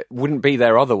pressure that wouldn't be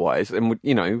there otherwise, and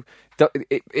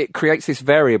it creates this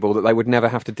variable that they would never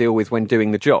have to deal with when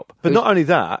doing the job. But not only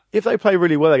that, if they play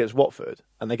really well against Watford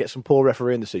and they get some poor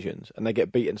refereeing decisions and they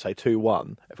get beaten, say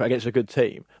 2-1 against a good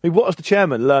team, I mean, what has the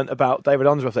chairman learnt about David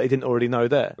Unsworth that he didn't already know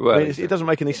there? Well, I mean, it doesn't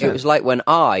make any sense. It was like when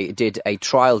I did a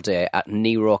trial day at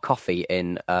Nero Coffee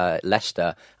in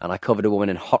Leicester, and I covered a woman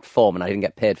in hot foam, and I didn't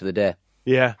get paid for the day.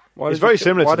 Yeah, it's very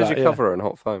similar to that. Why did you cover her in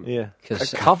hot foam? Yeah.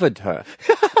 Because covered her.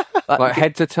 Like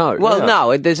head to toe. Well,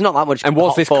 no, there's not that much. And was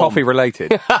hot this foam. coffee related?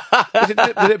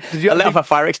 Did you A little of a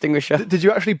fire extinguisher. Did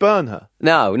you actually burn her?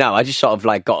 No, I just sort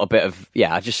of got a bit of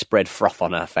I just spread froth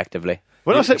on her effectively.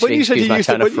 When you said you used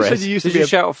to Did be you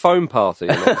shout a foam party?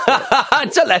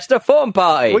 It's a Leicester foam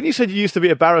party. When you said you used to be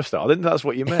a barrister, I didn't think that's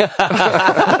what you meant.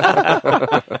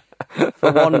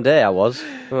 For one day I was.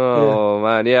 Oh,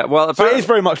 man, yeah. Well, So it is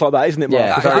very much like that, isn't it, Mark?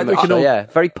 Yeah, 'Cause I think we can all-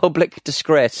 very public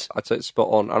disgrace. I'd say it's spot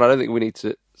on. And I don't think we need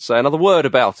to say another word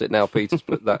about it now. Peter's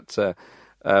put that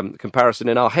comparison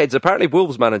in our heads. Apparently,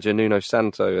 Wolves manager Nuno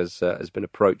Santo has been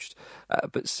approached,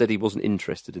 but said he wasn't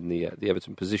interested in the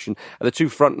Everton position. And the two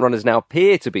front runners now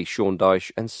appear to be Sean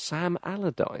Dyche and Sam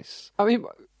Allardyce. I mean,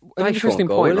 an Dyche interesting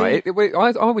won't go, point, will he?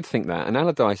 right? I would think that. And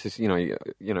Allardyce is,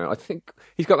 I think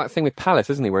he's got that thing with Palace,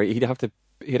 hasn't he, where he'd have to.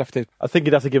 I think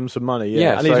he'd have to give him some money,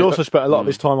 Yeah, and he's so- also spent a lot of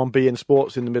his time on beIN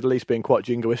Sports in the Middle East being quite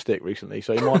jingoistic recently,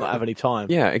 so he might not have any time.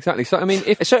 Yeah, exactly. So, I mean,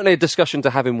 if It's certainly a discussion to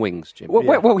have in wings, Jim. Well,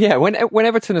 when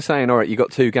Everton are saying, all right, you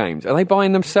got 2 games, are they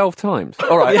buying themselves times?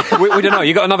 All right, we don't know.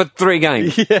 You got another 3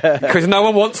 games. Yeah. Because no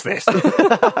one wants this.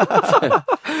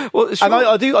 Well, And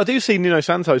I do see Nuno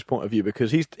Santo's point of view,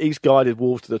 because he's guided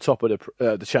Wolves to the top of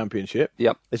the Championship.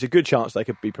 Yep. There's a good chance they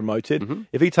could be promoted.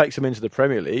 If he takes them into the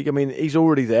Premier League, I mean, he's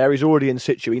already there. He's already in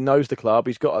situ. He knows the club.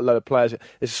 He's got a load of players.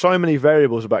 There's so many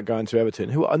variables about going to Everton,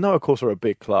 who I know, of course, are a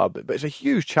big club, but it's a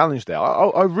huge challenge there.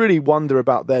 I really wonder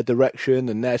about their direction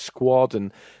and their squad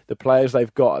and the players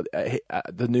they've got at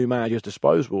the new manager's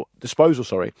disposal,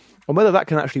 and whether that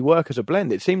can actually work as a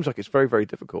blend. It seems like it's very, very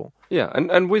difficult. Yeah,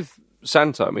 and with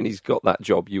Santo, I mean, he's got that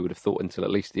job, you would have thought, until at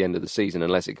least the end of the season,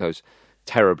 unless it goes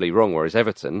terribly wrong, whereas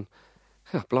Everton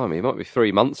Oh, blimey, it might be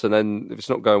 3 months, and then if it's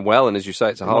not going well, and as you say,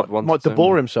 it's a hard one. Might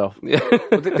debore himself. Yeah.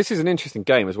 Well, this is an interesting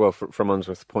game as well from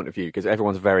Unsworth's point of view, because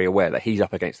everyone's very aware that he's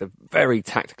up against a very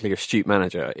tactically astute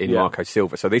manager in Marco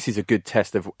Silva. So this is a good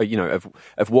test of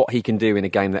what he can do in a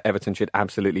game that Everton should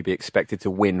absolutely be expected to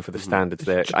win for the standards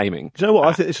they're aiming. Do you know what?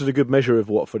 I think this is a good measure of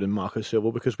Watford and Marco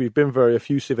Silva, because we've been very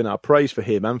effusive in our praise for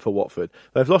him and for Watford.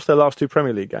 They've lost their last 2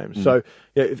 Premier League games. So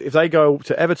if they go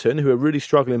to Everton, who are really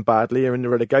struggling badly, are in the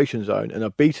relegation zone and are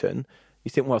beaten, you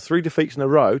think, well, 3 defeats in a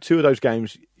row, 2 of those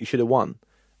games you should have won,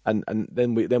 and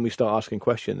then we start asking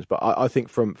questions. But I think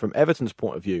from Everton's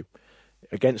point of view,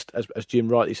 against, as Jim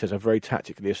rightly says, a very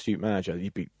tactically astute manager,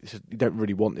 you don't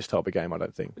really want this type of game, I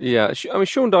don't think. Yeah, I mean,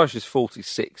 Sean Dyche is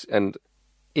 46, and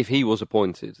if he was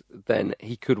appointed, then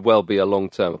he could well be a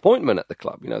long-term appointment at the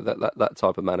club. You know, that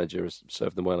type of manager has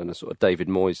served them well in a sort of David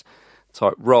Moyes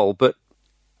type role, but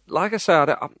like I said,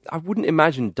 I wouldn't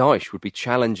imagine Dyche would be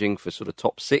challenging for sort of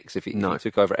top 6 if he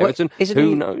took over Everton.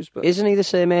 Who knows? But isn't he the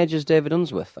same age as David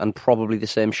Unsworth and probably the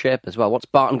same shape as well? What's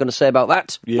Barton going to say about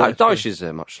that? Yeah, Dyche is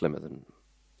much slimmer than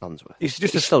Unsworth. It's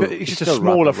just a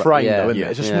smaller frame, though, isn't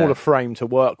it? It's a smaller frame to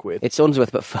work with. It's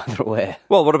Unsworth, but further away.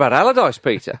 Well, what about Allardyce,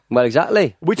 Peter? Well,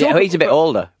 exactly. He's a bit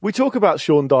older. We talk about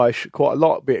Sean Dyche quite a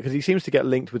lot because he seems to get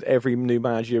linked with every new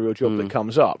managerial job that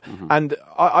comes up. Mm-hmm. And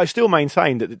I still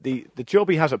maintain that the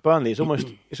job he has at Burnley is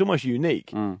almost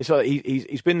unique. It's like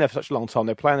he's been there for such a long time.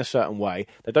 They're playing a certain way.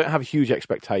 They don't have a huge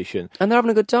expectation, and they're having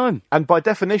a good time. And by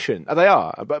definition, they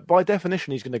are. But by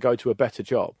definition, he's going to go to a better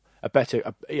job.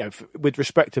 With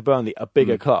respect to Burnley, a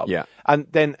bigger club. Yeah. And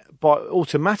then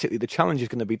automatically the challenge is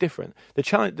going to be different.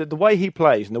 The way he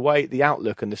plays and the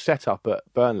outlook and the setup at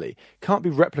Burnley can't be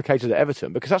replicated at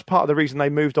Everton, because that's part of the reason they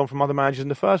moved on from other managers in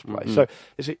the first place. Mm-hmm. So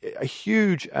it's a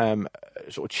huge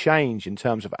sort of change in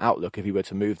terms of outlook if he were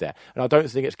to move there. And I don't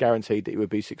think it's guaranteed that he would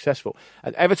be successful.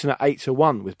 And Everton are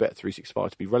 8-1 with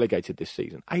Bet365 to be relegated this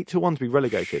season. 8-1 to be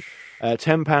relegated.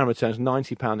 £10 returns,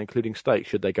 £90 including stakes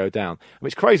should they go down. I mean,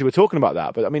 it's crazy we're talking about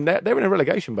that, but I mean, they're in a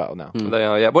relegation battle now. They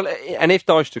are, yeah. Well, and if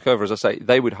Dyche took over, as I say,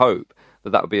 they would hope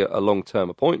that would be a long-term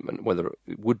appointment. Whether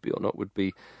it would be or not would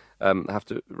be have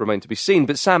to remain to be seen.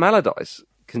 But Sam Allardyce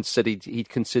he'd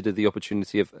consider the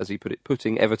opportunity of, as he put it,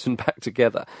 putting Everton back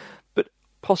together, but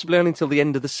possibly only until the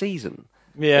end of the season.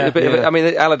 Yeah, I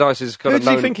mean, Allardyce is kind of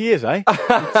known... Who do you think he is, eh?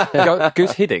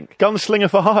 Gus Hiddink. Gunslinger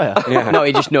for hire. Yeah. No,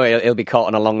 he just know he'll be caught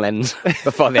on a long lens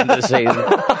before the end of the season.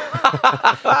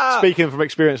 Speaking from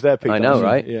experience there, Peter. I know,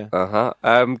 right?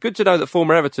 Yeah. Good to know that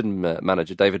former Everton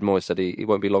manager David Moyes said he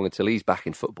won't be long until he's back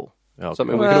in football.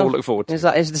 Something we can all look forward to. Is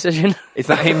that his decision? Is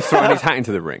that him throwing his hat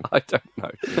into the ring? I don't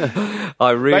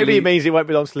know. Maybe it means it won't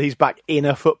be long until he's back in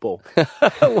a football.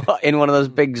 What, in one of those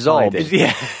big Zords?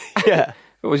 Yeah.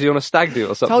 Was he on a stag do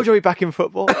or something? Told you he'd be back in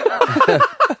football.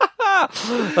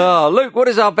 Luke, what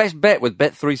is our best bet with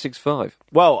Bet365?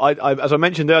 Well, as I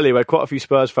mentioned earlier, we had quite a few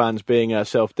Spurs fans being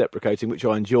self-deprecating, which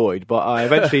I enjoyed, but I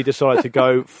eventually decided to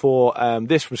go for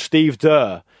this from Steve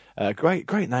Durr.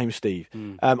 Great name, Steve.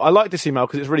 I like this email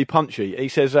because it's really punchy. He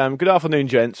says, good afternoon,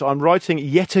 gents. I'm writing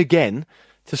yet again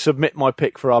to submit my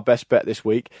pick for our best bet this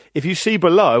week. If you see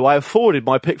below, I have forwarded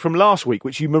my pick from last week,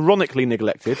 which you moronically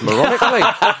neglected.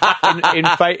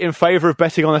 in favour of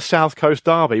betting on a South Coast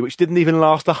derby, which didn't even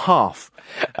last a half.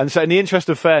 And so in the interest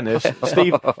of fairness,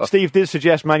 Steve did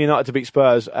suggest Man United to beat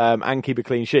Spurs and keep a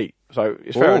clean sheet. So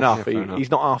it's fair enough. He's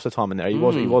not after time in there. He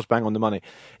was bang on the money.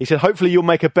 He said, hopefully you'll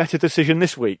make a better decision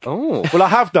this week. Oh. Well, I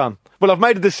have done. Well, I've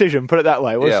made a decision, put it that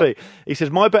way. We'll see. He says,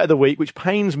 my bet of the week, which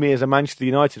pains me as a Manchester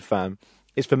United fan,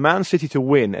 is for Man City to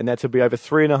win and there to be over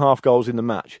 3.5 goals in the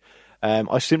match.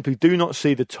 I simply do not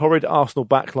see the torrid Arsenal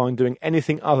backline doing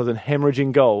anything other than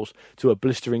hemorrhaging goals to a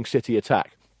blistering City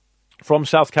attack. From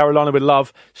South Carolina with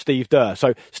love, Steve Durr.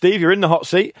 So, Steve, you're in the hot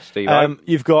seat. Steve,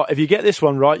 you've got, if you get this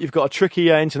one right, you've got a tricky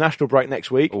international break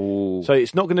next week. Ooh. So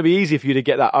it's not going to be easy for you to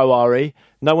get that ORE.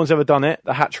 No one's ever done it,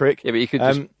 the hat trick. Yeah, but you could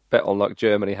just bet on like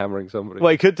Germany hammering somebody.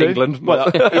 Well, you could do. England. Well,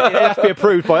 it'd have to be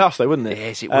approved by us, though, wouldn't it?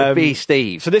 Yes, it would be,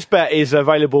 Steve. So this bet is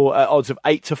available at odds of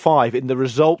 8-5 in the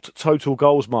result total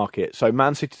goals market. So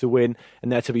Man City to win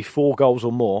and there to be 4 goals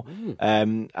or more.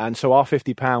 And so our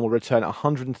 £50 will return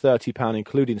 £130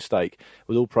 including stake,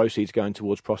 with all proceeds going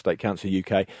towards Prostate Cancer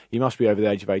UK. You must be over the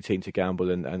age of 18 to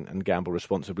gamble and gamble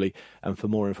responsibly. And for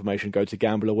more information, go to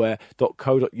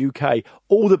gambleaware.co.uk.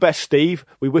 All the best, Steve.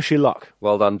 We wish you luck.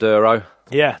 Well done, Duro.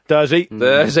 Yeah, Dursey.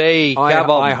 Dursey, come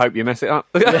on. I hope you mess it up.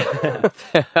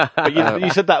 But you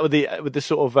said that with the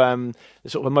sort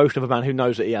of emotion of a man who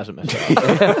knows that he hasn't messed it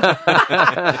up.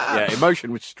 Yeah,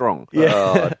 emotion was strong. Yeah.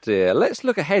 Oh dear. Let's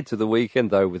look ahead to the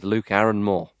weekend though with Luke Aaron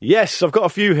Moore. Yes, I've got a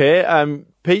few here.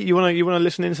 Pete, you want to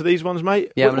listen into these ones,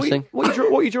 mate? Yeah, I'm listening. What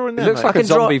are you drawing there? It looks mate? like a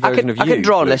zombie version of you. I can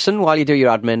draw and listen while you do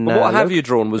your admin. Well, what have Luke. you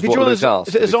drawn was Have you what drawn Luke asked.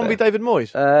 is it a to be zombie fair. David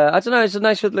Moyes? I don't know.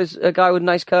 It's a guy with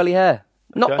nice curly hair.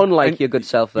 Not Okay. unlike your good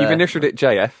self there. You've initialed it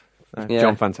JF. Yeah.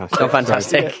 John Fantastic. John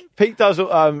Fantastic. Yeah. Pete does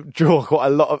draw quite a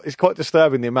lot of. It's quite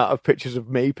disturbing the amount of pictures of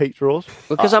me Pete draws.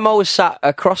 Because I'm always sat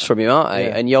across from you, aren't I?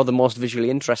 Yeah. And you're the most visually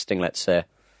interesting, let's say.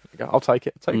 I'll take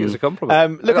it. Take it as a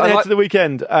compliment. Looking ahead to the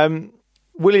weekend,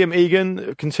 William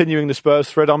Egan continuing the Spurs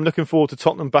thread. I'm looking forward to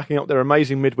Tottenham backing up their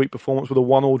amazing midweek performance with a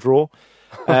 1-1 draw.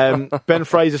 Ben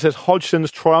Fraser says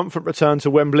Hodgson's triumphant return to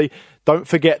Wembley. Don't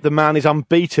forget the man is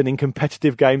unbeaten in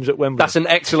competitive games at Wembley. That's an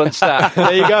excellent stat.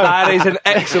 There you go. That is an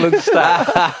excellent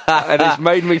stat. And it's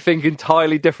made me think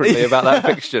entirely differently about that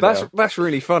fixture now. That's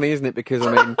really funny, isn't it? Because,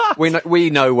 I mean,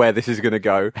 we know where this is going to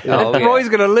go. Oh, yeah. Roy's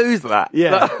going to lose that.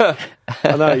 Yeah.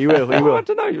 I know, you will. You will. I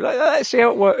don't know. Let's see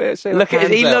how it works. Look at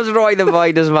he loves Roy the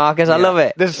Void, does Marcus. I love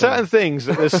it. There's certain things,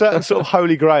 there's certain sort of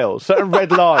holy grails, certain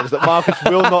red lines that Marcus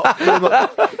will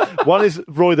not. One is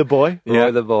Roy the Boy,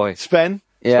 Roy the boy. Sven,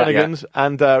 Yeah. Svenigans,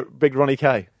 and Big Ronnie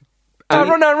K.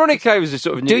 Ronnie K was a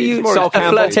sort of new. Do you more a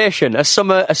Campbell. flirtation, a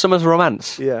summer's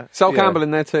romance? Yeah. Sol Yeah. Campbell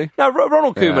in there too. No,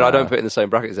 Ronald Koeman, Yeah. I don't put in the same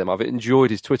bracket as him. I've enjoyed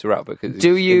his Twitter output because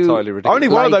Do it's you- entirely ridiculous. Only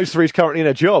one of Like- those three is currently in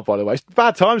a job, by the way. It's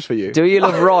bad times for you. Do you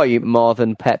love Roy more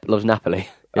than Pep loves Napoli? Is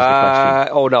the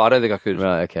question. Oh no, I don't think I could.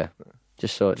 Right, okay.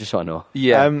 Just so I know.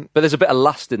 Yeah, but there's a bit of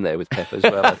lust in there with Pep as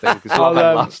well. I think it's love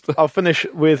and lust. I'll finish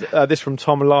with this from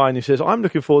Tom Lyon, who says, I'm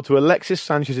looking forward to Alexis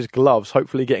Sanchez's gloves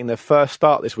hopefully getting their first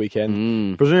start this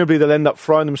weekend. Presumably they'll end up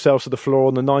throwing themselves to the floor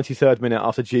on the 93rd minute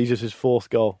after Jesus' fourth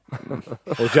goal.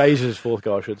 Or Jesus' fourth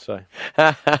goal, I should say.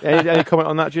 Any comment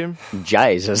on that, Jim?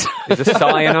 Jesus. Is a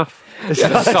sigh enough? Is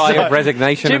a sigh of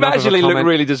resignation? Jim enough of a actually looked comment?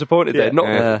 really disappointed there,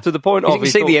 not to the point of You can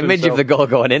he see thought the to image of himself, the goal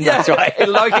going in, that's right.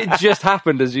 like it just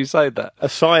happened as you said that. A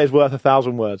sigh is worth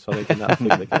 1,000 words, I think, in that being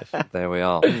the case. There we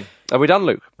are. Are we done,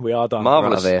 Luke? We are done.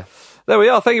 Marvellous. Right there. There we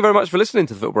are. Thank you very much for listening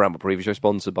to the Football Ramble preview show,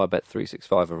 sponsored by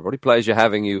Bet365, everybody. Pleasure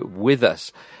having you with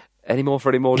us. Any more for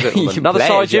any more, gentlemen? Another side,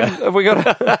 Pleasure. Jim? Have we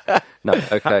got No,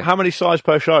 okay. How many sides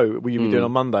per show will you be doing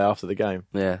on Monday after the game?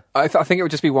 Yeah. I think it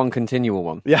would just be one continual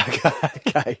one. Yeah,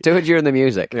 okay. Do it during the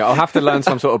music. Yeah, I'll have to learn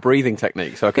some sort of breathing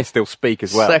technique so I can still speak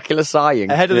as well. Circular sighing.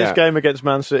 Ahead of this Yeah. game against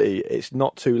Man City, it's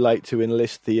not too late to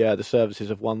enlist the services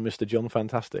of one Mr. John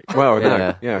Fantastic. Well,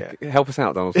 Yeah. yeah. Help us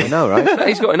out, Donald. I know, right?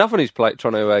 He's got enough on his plate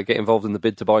trying to get involved in the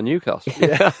bid to buy Newcastle.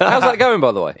 How's that going,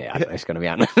 by the way? Yeah, I think it's going to be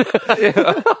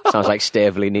happening. Sounds like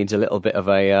Staveley needs a little bit of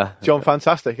a John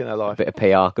Fantastic in their life. bit of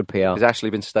PR, good PR. He's actually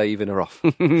been staving her off.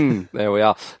 There we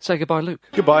are. Say goodbye, Luke.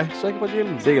 Goodbye. Say goodbye,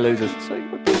 Jim. See you, losers. Say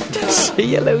goodbye. See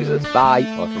you, losers. Bye.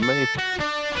 Bye from me.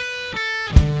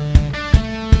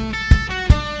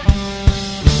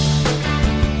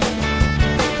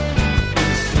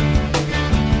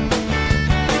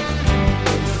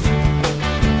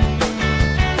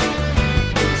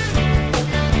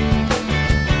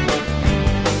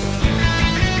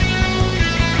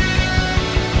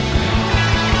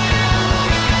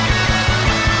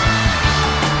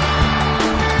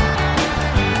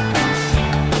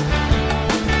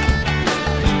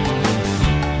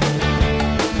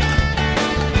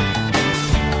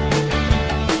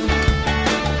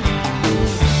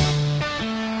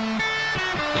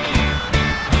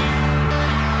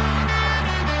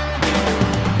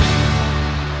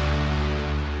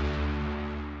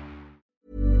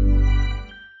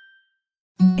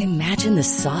 Imagine the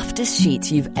softest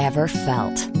sheets you've ever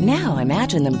felt. Now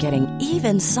imagine them getting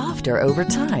even softer over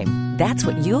time. That's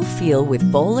what you'll feel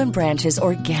with Boll & Branch's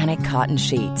organic cotton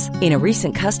sheets. In a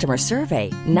recent customer survey,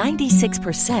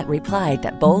 96% replied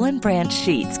that Boll & Branch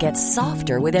sheets get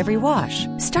softer with every wash.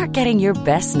 Start getting your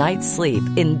best night's sleep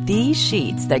in these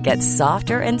sheets that get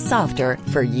softer and softer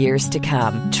for years to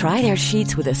come. Try their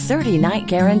sheets with a 30-night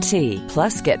guarantee.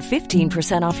 Plus, get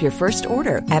 15% off your first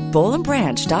order at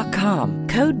bollandbranch.com.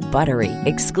 Code BUTTERY.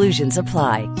 Exclusions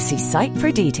apply. See site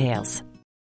for details.